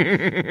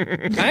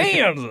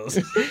 Kansas.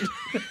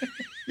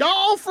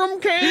 Y'all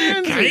from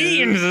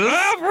Kansas.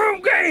 I'm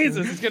from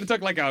Kansas. It's going to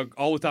talk like an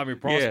old-timey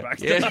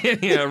prospect.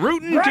 Yeah.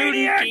 Rootin'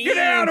 Brainiac, get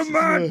out of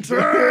my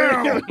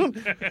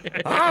town.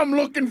 I'm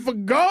looking for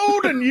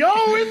gold and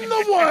y'all in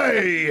the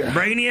way.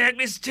 Brainiac,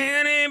 this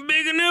town ain't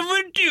big enough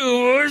for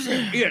yours.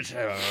 It's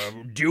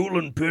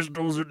dueling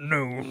pistols at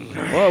noon.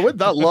 Well, with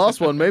that last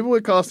one, maybe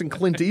we're casting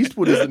Clint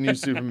Eastwood as the new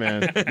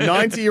Superman.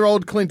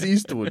 90-year-old Clint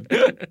Eastwood.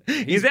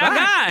 He's our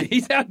guy.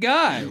 He's our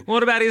guy.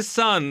 What about his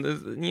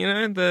son? You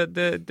know,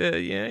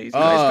 he's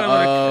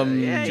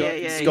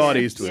got Scott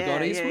Eastwood.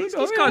 Scott Eastwood? He's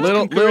Oh, got yeah.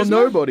 Little charisma.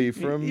 nobody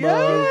from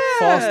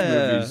Fast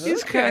movies.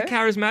 He's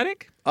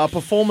charismatic. A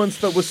performance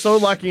that was so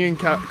lacking in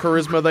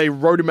charisma, they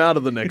wrote him out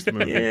of the next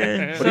movie.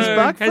 Yeah. But he's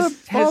back for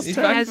Fast he's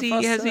 10. back. Has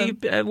he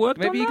worked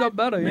Maybe on he that? got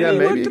better. Yeah,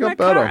 maybe he got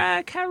better.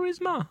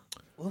 Charisma.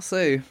 We'll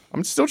see.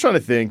 I'm still trying to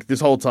think this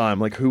whole time,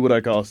 like, who would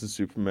I cast as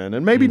Superman?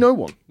 And maybe no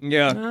one.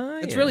 Yeah.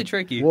 It's yeah. really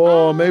tricky.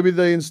 Whoa, maybe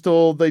they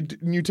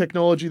new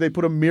technology, they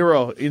put a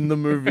mirror in the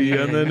movie,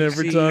 and then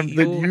every See, time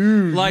that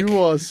you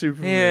are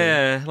Superman.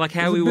 Yeah, like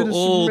how There's we a were bit of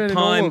Superman in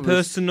all all-time of us.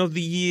 person of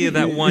the year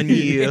that one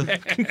year. They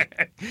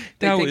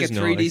That take a was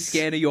 3D nice.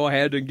 scan of your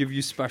head and give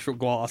you special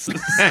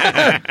glasses.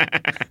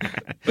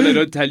 But they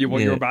don't tell you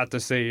what you're about to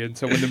see, and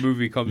so when the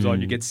movie comes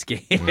on, you get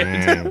scared.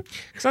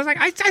 Because I was like,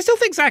 I still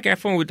think Zac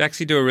Efron would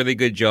actually do a really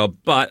good job,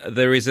 but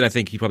the reason I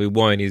think he probably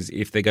won't is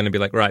if they're going to be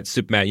like, right,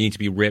 Superman, you need to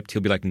be ripped,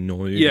 he'll be like,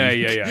 no.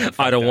 Yeah.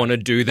 I don't want to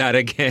do that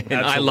again.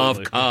 I love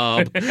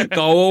Absolutely. carb.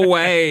 Go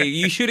away.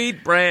 You should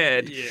eat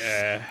bread.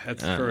 Yeah,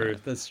 that's true.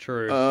 That's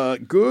true.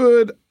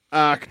 Good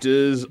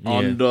actors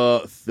under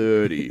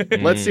 30.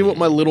 Let's see what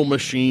my little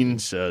machine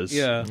says.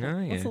 yeah. Oh,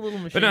 yeah. What's a little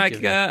machine? But no, like,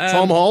 give you?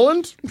 Tom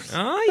Holland?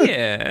 oh,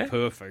 yeah.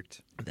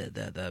 Perfect.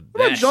 The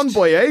What about John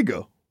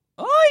Boyega?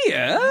 Oh,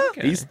 yeah.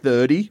 He's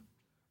 30.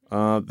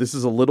 This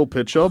is a little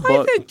picture, I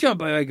but think John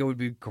Boyega would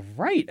be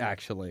great,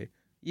 actually.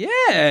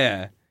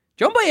 Yeah.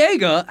 John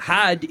Boyega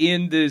had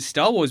in the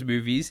Star Wars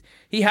movies,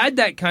 he had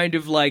that kind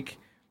of like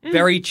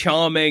very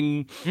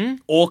charming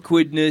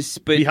awkwardness,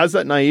 but he has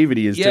that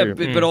naivety as yeah,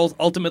 too. but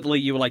ultimately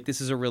you were like, this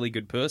is a really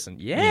good person.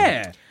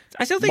 Yeah.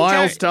 I still think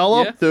Miles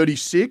Teller, yeah.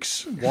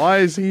 36. Why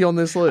is he on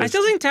this list? I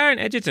still think Taron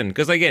Egerton,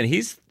 because again,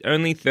 he's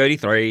only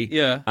 33.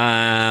 Yeah.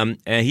 And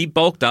he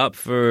bulked up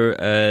for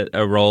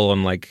a role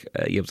on like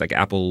it was like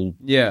Apple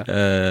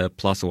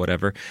Plus or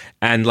whatever,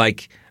 and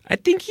like I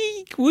think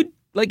he would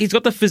like he's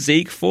got the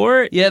physique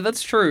for it. Yeah,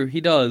 that's true. He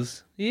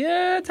does.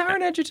 Yeah,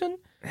 Taron Egerton.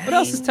 What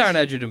else has Taron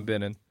Egerton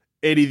been in?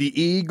 Eddie the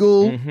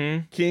Eagle,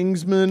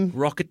 Kingsman.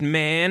 Rocket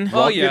Man.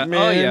 Oh yeah,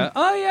 Man.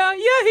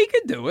 yeah, he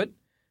could do it.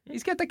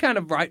 He's got the kind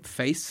of right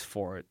face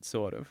for it,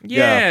 sort of.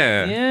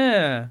 Yeah.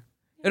 Yeah.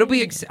 It'll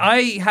be.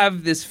 I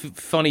have this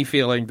funny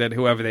feeling that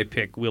whoever they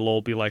pick will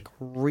all be like,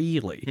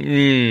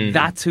 really?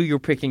 That's who you're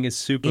picking as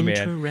Superman.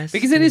 Interesting.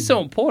 Because it is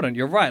so important.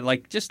 You're right.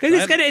 Like, just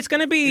It's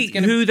gonna be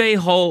who they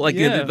hold like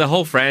Yeah. the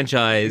whole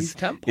franchise He's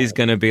Temple. is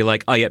gonna be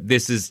like, oh yeah,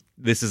 this is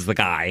the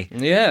guy.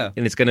 Yeah.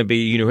 And it's gonna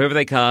be, whoever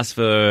they cast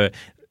for,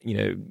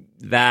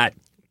 that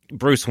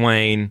Bruce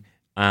Wayne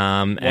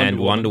and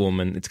Wonder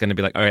Woman, it's going to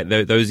be like, all right,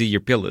 those are your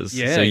pillars.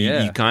 Yeah, so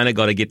yeah. you kind of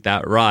got to get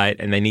that right,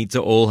 and they need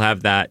to all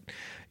have that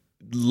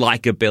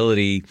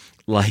likability,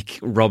 like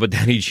Robert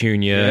Downey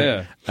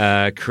Jr.,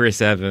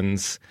 Chris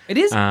Evans, It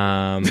is.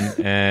 and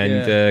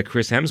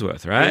Chris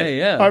Hemsworth, right?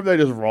 Yeah. I hope they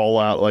just roll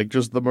out like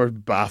just the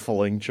most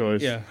baffling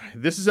choice. Yeah.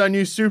 This is our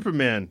new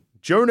Superman,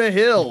 Jonah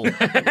Hill.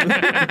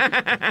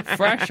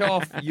 Fresh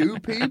off You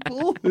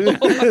People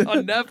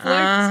on Netflix.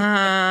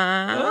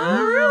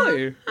 Oh,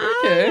 really?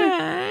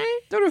 Okay.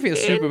 Don't know if he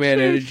has Superman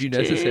energy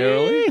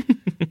necessarily.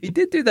 He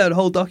did do that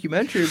whole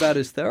documentary about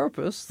his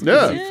therapist. 'Cause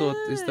Yeah. He thought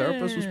his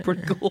therapist was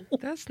pretty cool.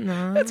 That's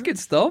nice. That's good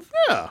stuff.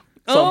 Yeah.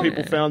 Some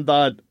people found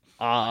that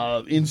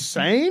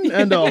insane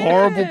and a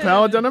horrible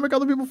power dynamic.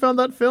 Other people found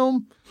that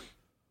film,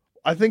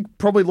 I think,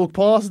 probably looked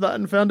past that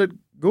and found it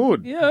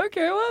good. Yeah,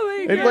 okay, well,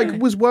 there you It go.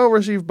 was well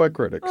received by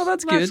critics. Oh,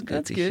 that's good.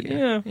 That's to good.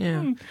 hear.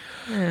 Yeah.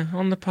 Yeah,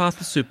 on the path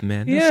of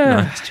Superman. That's Yeah.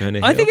 nice, Jonah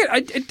Hill. I think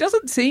it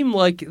doesn't seem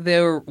like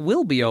there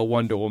will be a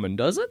Wonder Woman,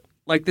 does it?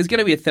 like there's going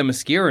to be a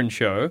Themysciran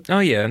show. Oh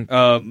yeah.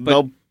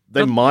 But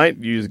They might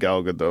use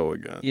Gal Gadot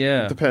again.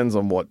 Yeah. Depends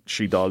on what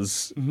she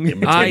does in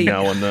between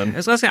now and then. I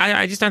was gonna say,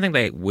 I just don't think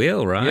they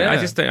will, right? Yeah.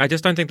 I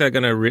just don't think they're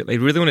going to they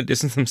really want to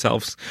distance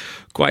themselves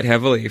quite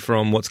heavily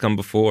from what's come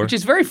before. which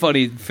is very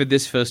funny for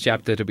this first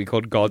chapter to be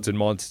called Gods and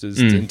Monsters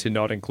and to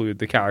not include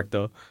the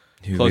character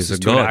Who is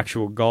closest a to an god.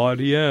 actual god.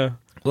 Yeah.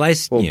 Well,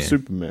 Well, yeah.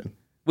 Superman.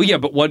 Well, yeah,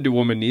 but Wonder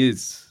Woman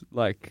is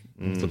like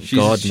she's,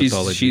 god she's,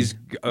 mythology. she's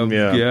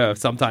Yeah. yeah.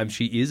 Sometimes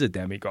she is a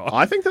demigod.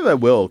 I think that they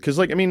will, because,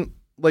 like, I mean,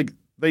 like,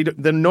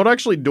 they're not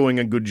actually doing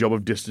a good job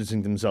of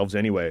distancing themselves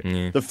anyway.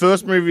 The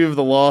first movie of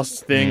the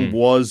last thing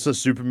was a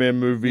Superman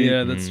movie.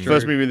 Yeah, that's true.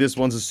 First movie of this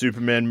one's a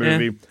Superman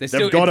movie. They still-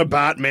 They've got a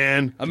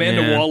Batman.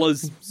 Amanda Yeah.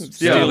 Waller's Still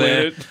still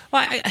there. in it.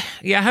 Well,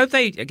 I hope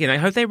they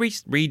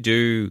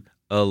redo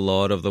a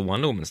lot of the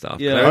Wonder Woman stuff.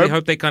 Yeah. I really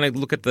hope they kind of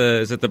look at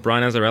is it the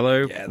Brian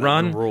Azzarello that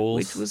run, rules.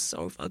 which was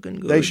so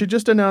fucking good. They should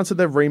just announce that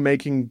they're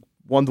remaking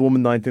Wonder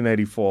Woman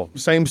 1984.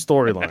 Same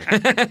storyline.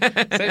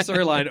 Same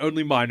storyline,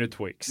 only minor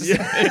tweaks.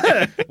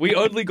 We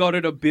only got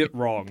it a bit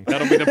wrong.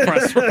 That'll be the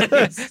press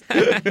release.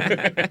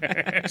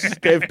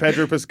 Just gave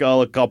Pedro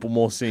Pascal a couple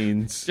more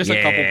scenes. Just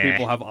a couple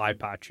people have eye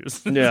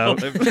patches. That's Yeah. all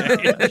they've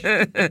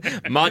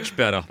changed. much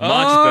better, much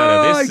Oh,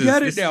 better. I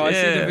get it now. I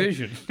see the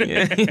vision.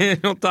 Yeah,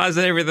 it all ties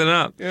everything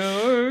up.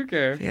 Oh,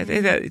 okay. Yeah,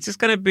 it's just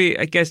going to be,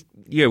 I guess,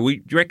 yeah, do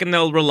you reckon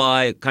they'll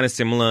rely kind of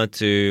similar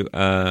to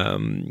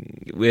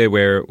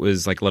where it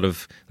was like a lot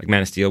of like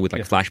Man of Steel with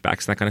like flashbacks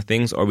and that kind of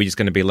things? Or are we just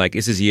going to be like,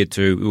 this is year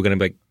 2, we're going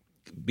to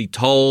be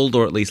told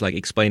or at least like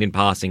explained in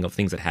passing of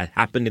things that had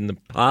happened in the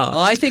past?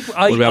 I think or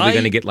are we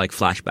going to get like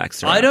flashbacks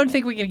throughout? I don't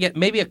think we can get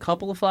maybe a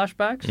couple of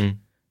flashbacks.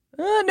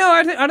 No,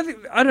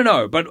 I don't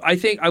know. But I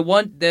think I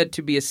want there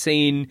to be a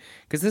scene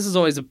because this is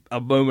always a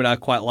moment I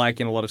quite like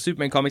in a lot of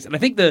Superman comics, and I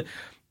think the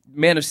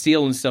Man of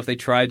Steel and stuff they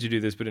tried to do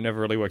this, but it never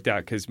really worked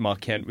out because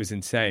Mark Kent was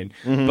insane.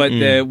 But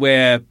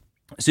where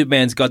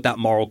Superman's got that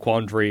moral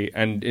quandary,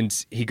 and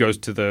he goes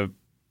to the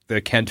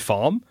Kent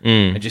farm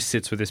and just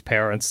sits with his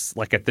parents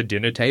like at the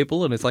dinner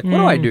table, and it's like, what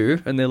do I do?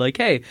 And they're like,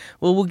 hey,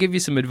 well, we'll give you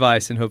some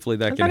advice, and hopefully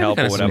that can help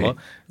or kinda whatever. sweet.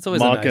 It's always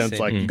Mark a nice Kent's scene.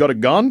 like, you got a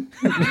gun?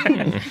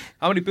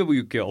 How many people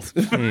you killed?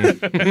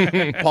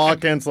 Pa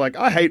Kent's like,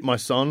 I hate my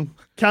son.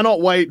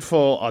 Cannot wait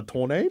for a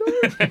tornado?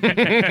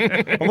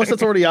 Unless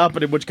it's already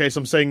happened, in which case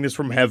I'm saying this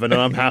from heaven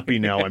and I'm happy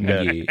now I'm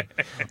dead. Yeah.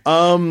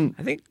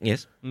 I think,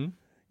 yes.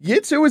 Year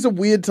 2 is a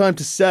weird time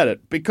to set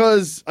it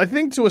because I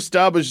think to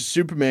establish a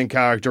Superman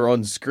character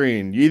on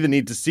screen, you either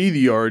need to see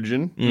the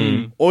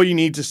origin or you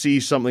need to see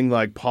something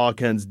like Pa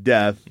Kent's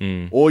death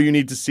or you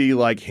need to see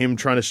like him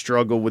trying to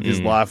struggle with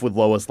his life with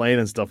Lois Lane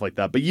and stuff like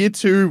that. But Year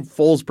 2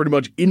 falls pretty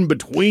much in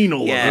between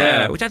all of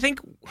that. Which I think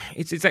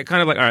it's that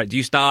kind of like, all right, do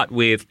you start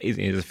with,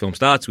 the film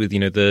starts with,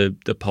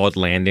 the pod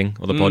landing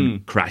or the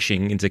pod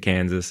crashing into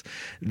Kansas,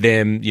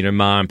 then,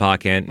 Ma and Pa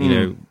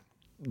Kent,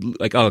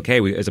 like, oh,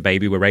 okay, as a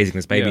baby, we're raising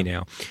this baby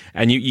now.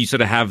 And you sort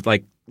of have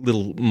like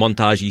little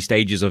montage-y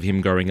stages of him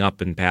growing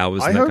up and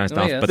powers and that kind of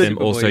stuff, but then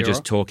also Superboy just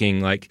era.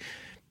 talking like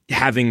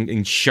having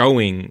and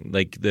showing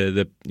like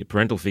the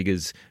parental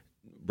figures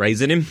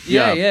raising him.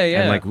 Yeah.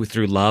 And like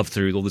through love,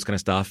 through all this kind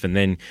of stuff. And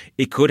then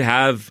it could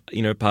have,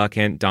 Pa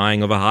Kent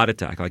dying of a heart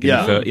attack, like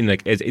in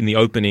the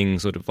opening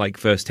sort of like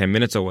first 10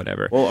 minutes or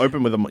whatever. Well,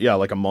 open with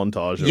like a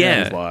montage of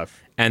his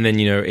life. And then,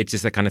 it's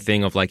just that kind of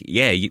thing of like,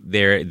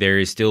 there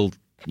is still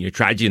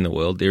tragedy in the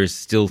world. There is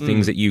still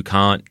things that you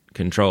can't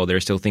control. There are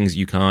still things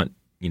you can't,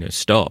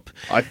 stop.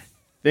 I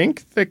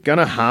think they're going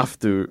to have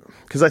to,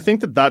 because I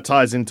think that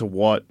ties into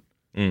what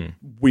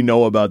we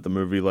know about the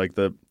movie. Like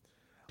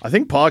I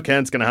think Pa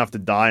Kent's going to have to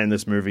die in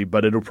this movie,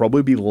 but it'll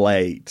probably be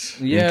late.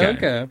 Yeah,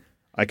 okay.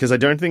 Because I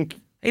don't think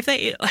If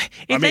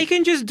they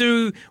can just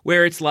do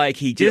where it's like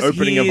he the just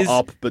opening hears, of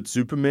Up but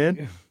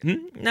Superman.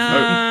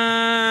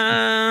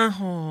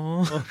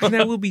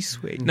 that will be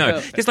sweet. No,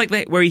 just like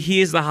that where he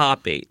hears the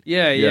heartbeat.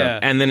 Yeah.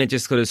 And then it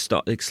just sort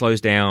of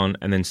slows down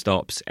and then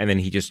stops and then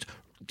he just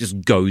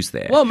goes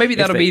there. Well, maybe If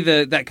that'll they-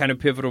 be that kind of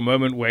pivotal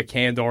moment where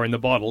Kandor in the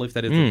bottle, if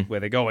that is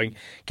where they're going,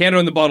 Kandor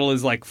in the bottle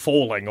is like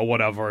falling or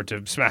whatever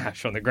to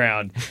smash on the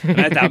ground. And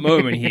at that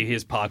moment, he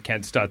hears Pa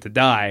Kent start to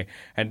die,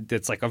 and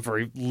it's like a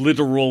very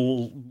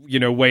literal,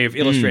 way of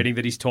illustrating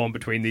that he's torn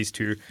between these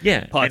two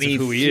parts and of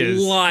who he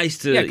is. flies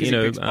to, Yeah, 'cause he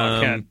picks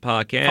Pa Kent.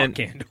 Pa Kent.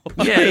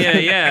 Pa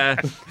Kandor.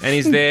 Yeah. And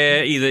he's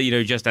there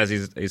either, just as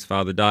his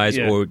father dies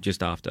or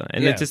just after.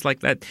 And it's just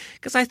like that.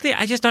 Because I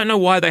just don't know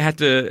why they had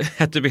to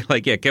be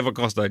like, Kevin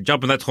Costner,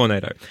 jump in that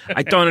tornado.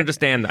 I don't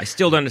understand that. I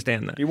still don't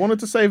understand that. He wanted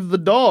to save the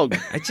dog.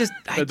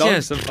 The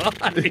dog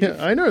survived. Yeah,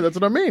 I know, that's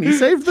what I mean. He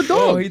saved the dog.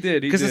 Oh, he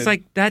did. Because it's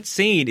like that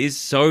scene is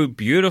so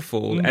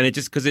beautiful, and it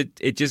just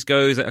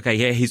goes,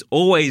 okay, he's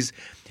always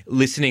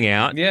listening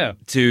out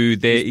to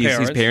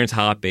his parents'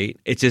 heartbeat.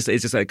 It's just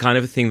a kind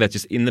of a thing that's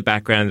just in the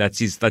background. That's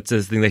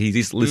the thing that he's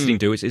just listening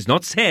to. It's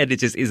not said. It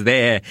just is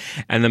there.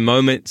 And the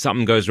moment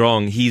something goes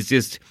wrong, he's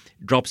just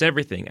drops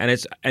everything, and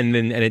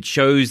it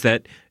shows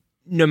that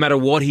no matter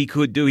what he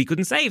could do, he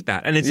couldn't save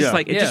that. And it's just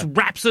like, it just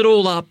wraps it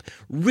all up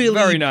really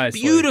Very nicely.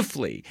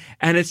 beautifully.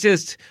 And it's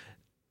just,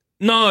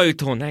 No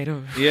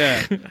tornado.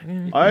 Yeah.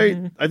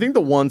 I think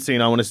the one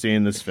scene I want to see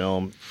in this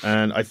film,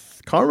 and I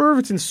can't remember if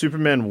it's in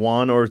Superman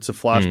 1 or it's a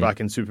flashback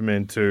in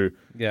Superman 2,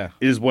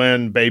 is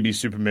when baby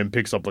Superman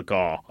picks up the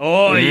car.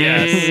 Oh,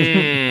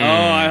 yes.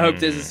 Oh, I hope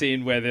there's a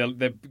scene where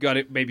they've got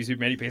it, baby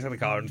Superman, he picks up the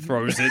car and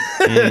throws it.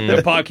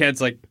 The Parkhead's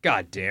like,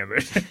 God damn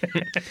it.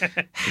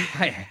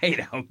 I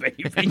hate our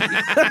baby.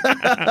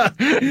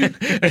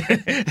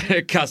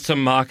 Cuts to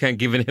Mark and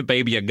giving a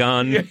baby a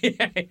gun.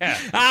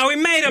 Yeah. We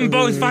made them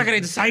both fucking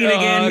insane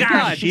again.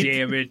 God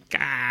damn it.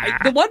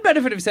 The one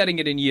benefit of setting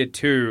it in year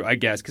 2, I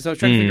guess, because I was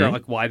trying to figure out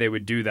like why they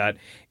would do that,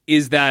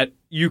 is that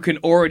you can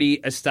already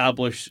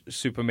establish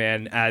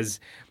Superman as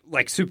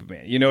like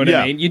Superman. You know what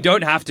I mean? You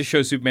don't have to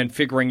show Superman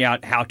figuring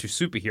out how to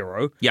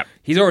superhero. Yeah.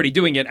 He's already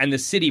doing it, and the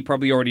city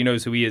probably already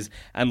knows who he is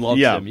and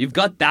loves him. You've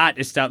got that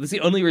established.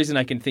 That's the only reason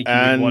I can think you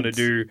would want to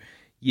do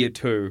year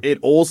 2. It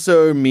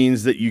also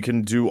means that you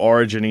can do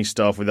origin-y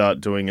stuff without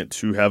doing it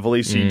too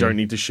heavily, so you don't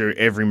need to show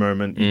every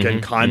moment. You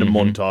can kind of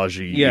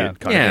montage-y it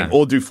kind of thing,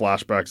 or do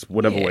flashbacks,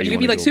 whatever way you want to You can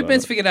be like, go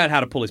Superman's about figured out how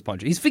to pull his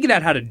punch. He's figured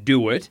out how to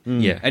do it,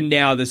 Yeah. and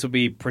now this will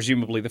be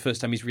presumably the first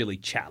time he's really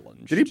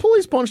challenged. Did he pull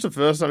his punch the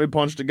first time he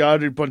punched a guy, or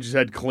did he punch his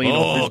head clean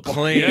off his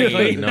clean. Yeah,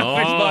 clean off. off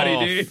his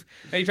body, dude.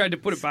 And he tried to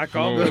put it back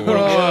on.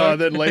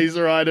 Then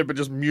laser-eyed it, but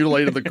just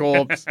mutilated the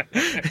corpse.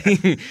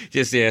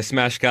 Just,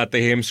 smash cut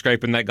to him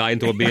scraping that guy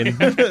into a bin.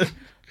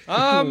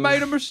 I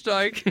made a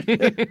mistake.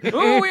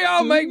 We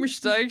all make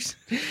mistakes.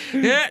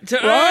 Yeah, to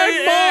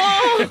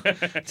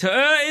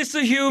it's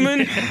the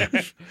human.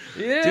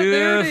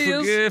 There it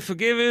is.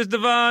 Forgive is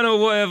divine or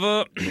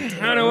whatever.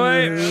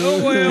 Anyway,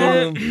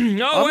 I'm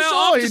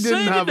sure he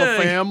didn't have a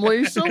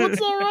family, so it's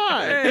all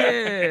right.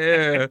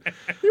 Yeah.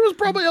 He was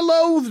probably a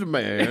loathed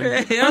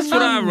man. That's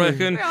what I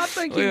reckon. I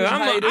think he was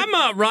hated. I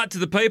might write to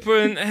the paper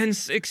and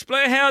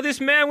explain how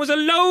this man was a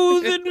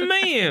loathed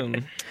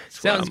man.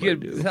 Sounds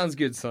good. Sounds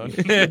good, son.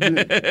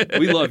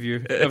 We love you.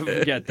 Never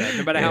forget that.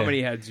 No matter how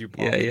many heads you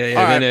pull. Yeah.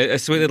 All Then right. a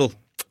sweet little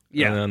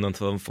Yeah.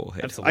 onto the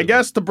forehead. Absolutely. I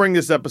guess to bring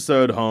this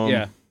episode home,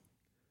 Yeah.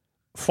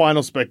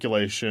 final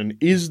speculation,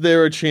 is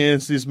there a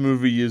chance this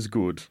movie is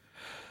good?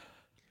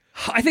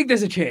 I think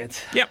there's a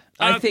chance. Yep.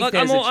 I think look,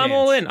 there's a chance. I'm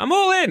all in.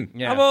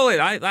 Yeah. I'm all in.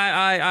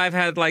 I've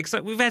had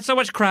we've had so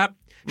much crap.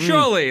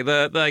 Surely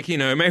maybe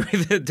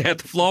the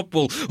death flop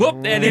will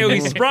and now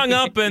he's sprung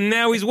up and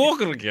now he's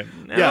walking again.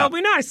 That'll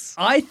be nice.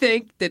 I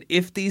think that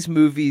if these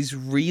movies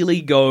really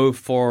go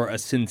for a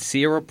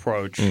sincere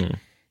approach,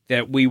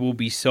 that we will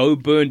be so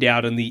burned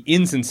out on the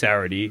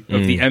insincerity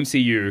of the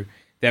MCU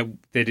that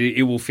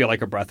it will feel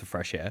like a breath of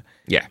fresh air.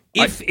 Yeah.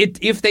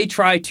 If they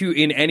try to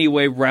in any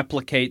way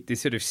replicate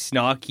this sort of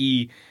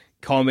snarky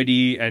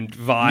comedy and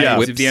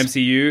vibes of the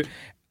MCU,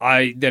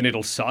 then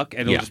it'll suck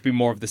and it'll just be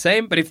more of the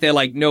same. But if they're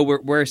like, no,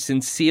 we're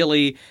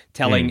sincerely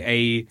telling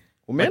a...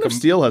 Well, Man of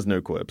Steel has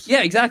no quips.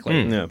 Yeah, exactly.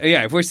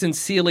 Yeah. If we're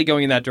sincerely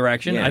going in that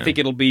direction, I think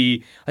it'll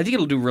do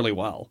really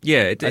well.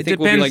 Yeah, I think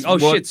we'll be like,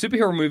 shit,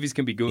 superhero movies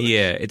can be good.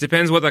 Yeah, it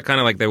depends what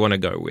they want to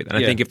go with. And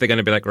I think if they're going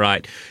to be like,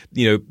 right,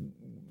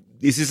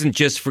 this isn't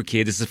just for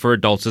kids, this is for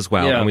adults as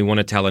well, and we want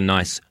to tell a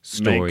nice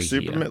story Make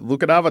Superman. here.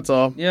 Look at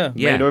Avatar. Yeah.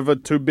 Made over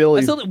 $2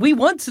 billion. We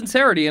want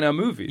sincerity in our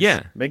movies.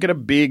 Yeah. Make it a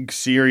big,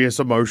 serious,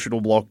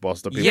 emotional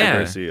blockbuster. People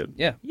go see it.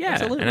 Yeah. Yeah,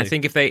 Absolutely. and I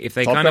think if they Top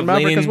kind Gun of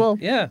Maverick lean in, as well.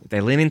 Yeah. if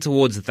they lean in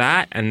towards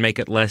that and make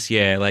it less,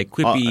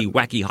 quippy,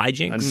 wacky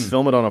hijinks. And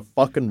film it on a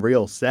fucking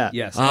real set.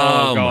 Yes. Oh,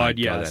 Oh, my God, God,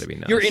 yes. that'd be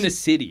nice. You're in a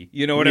city.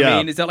 You know what I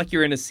mean? It's not like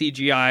you're in a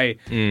CGI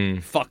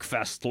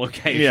fuckfest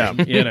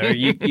location. Yeah.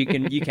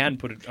 You can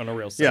put it on a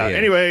real set. Yeah.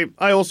 Anyway,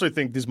 I also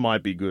think this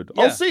might be good.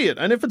 I'll see it.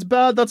 And if it's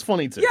bad, that's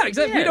funny too. Yeah,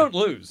 exactly. We don't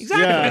lose.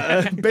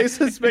 Yeah.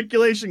 Baseless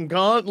speculation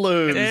can't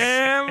lose.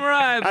 Damn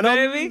right, And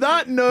baby. on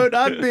that note,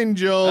 I've been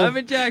Joel. I'm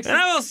in Jackson.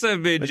 And I've also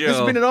been This Joel.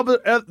 has been another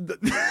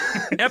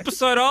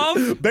Episode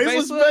of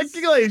Baseless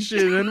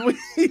Speculation. And we've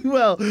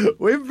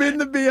been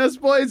the BS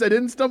Boys. I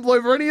didn't stumble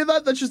over any of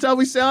that. That's just how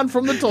we sound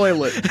from the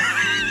toilet.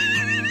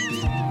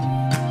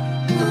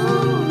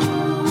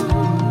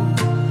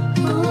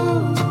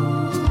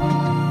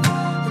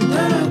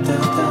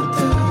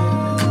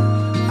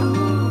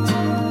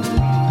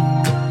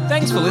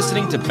 Thanks for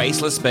listening to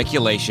Baseless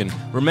Speculation.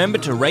 Remember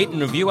to rate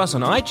and review us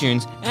on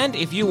iTunes, and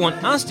if you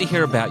want us to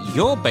hear about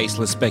your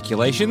baseless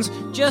speculations,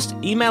 just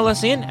email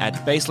us in at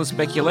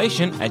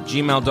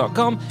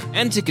baselessspeculation@gmail.com,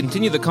 and to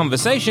continue the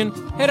conversation,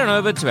 head on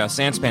over to our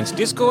Sanspants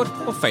Discord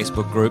or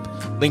Facebook group.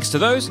 Links to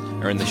those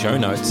are in the show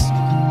notes.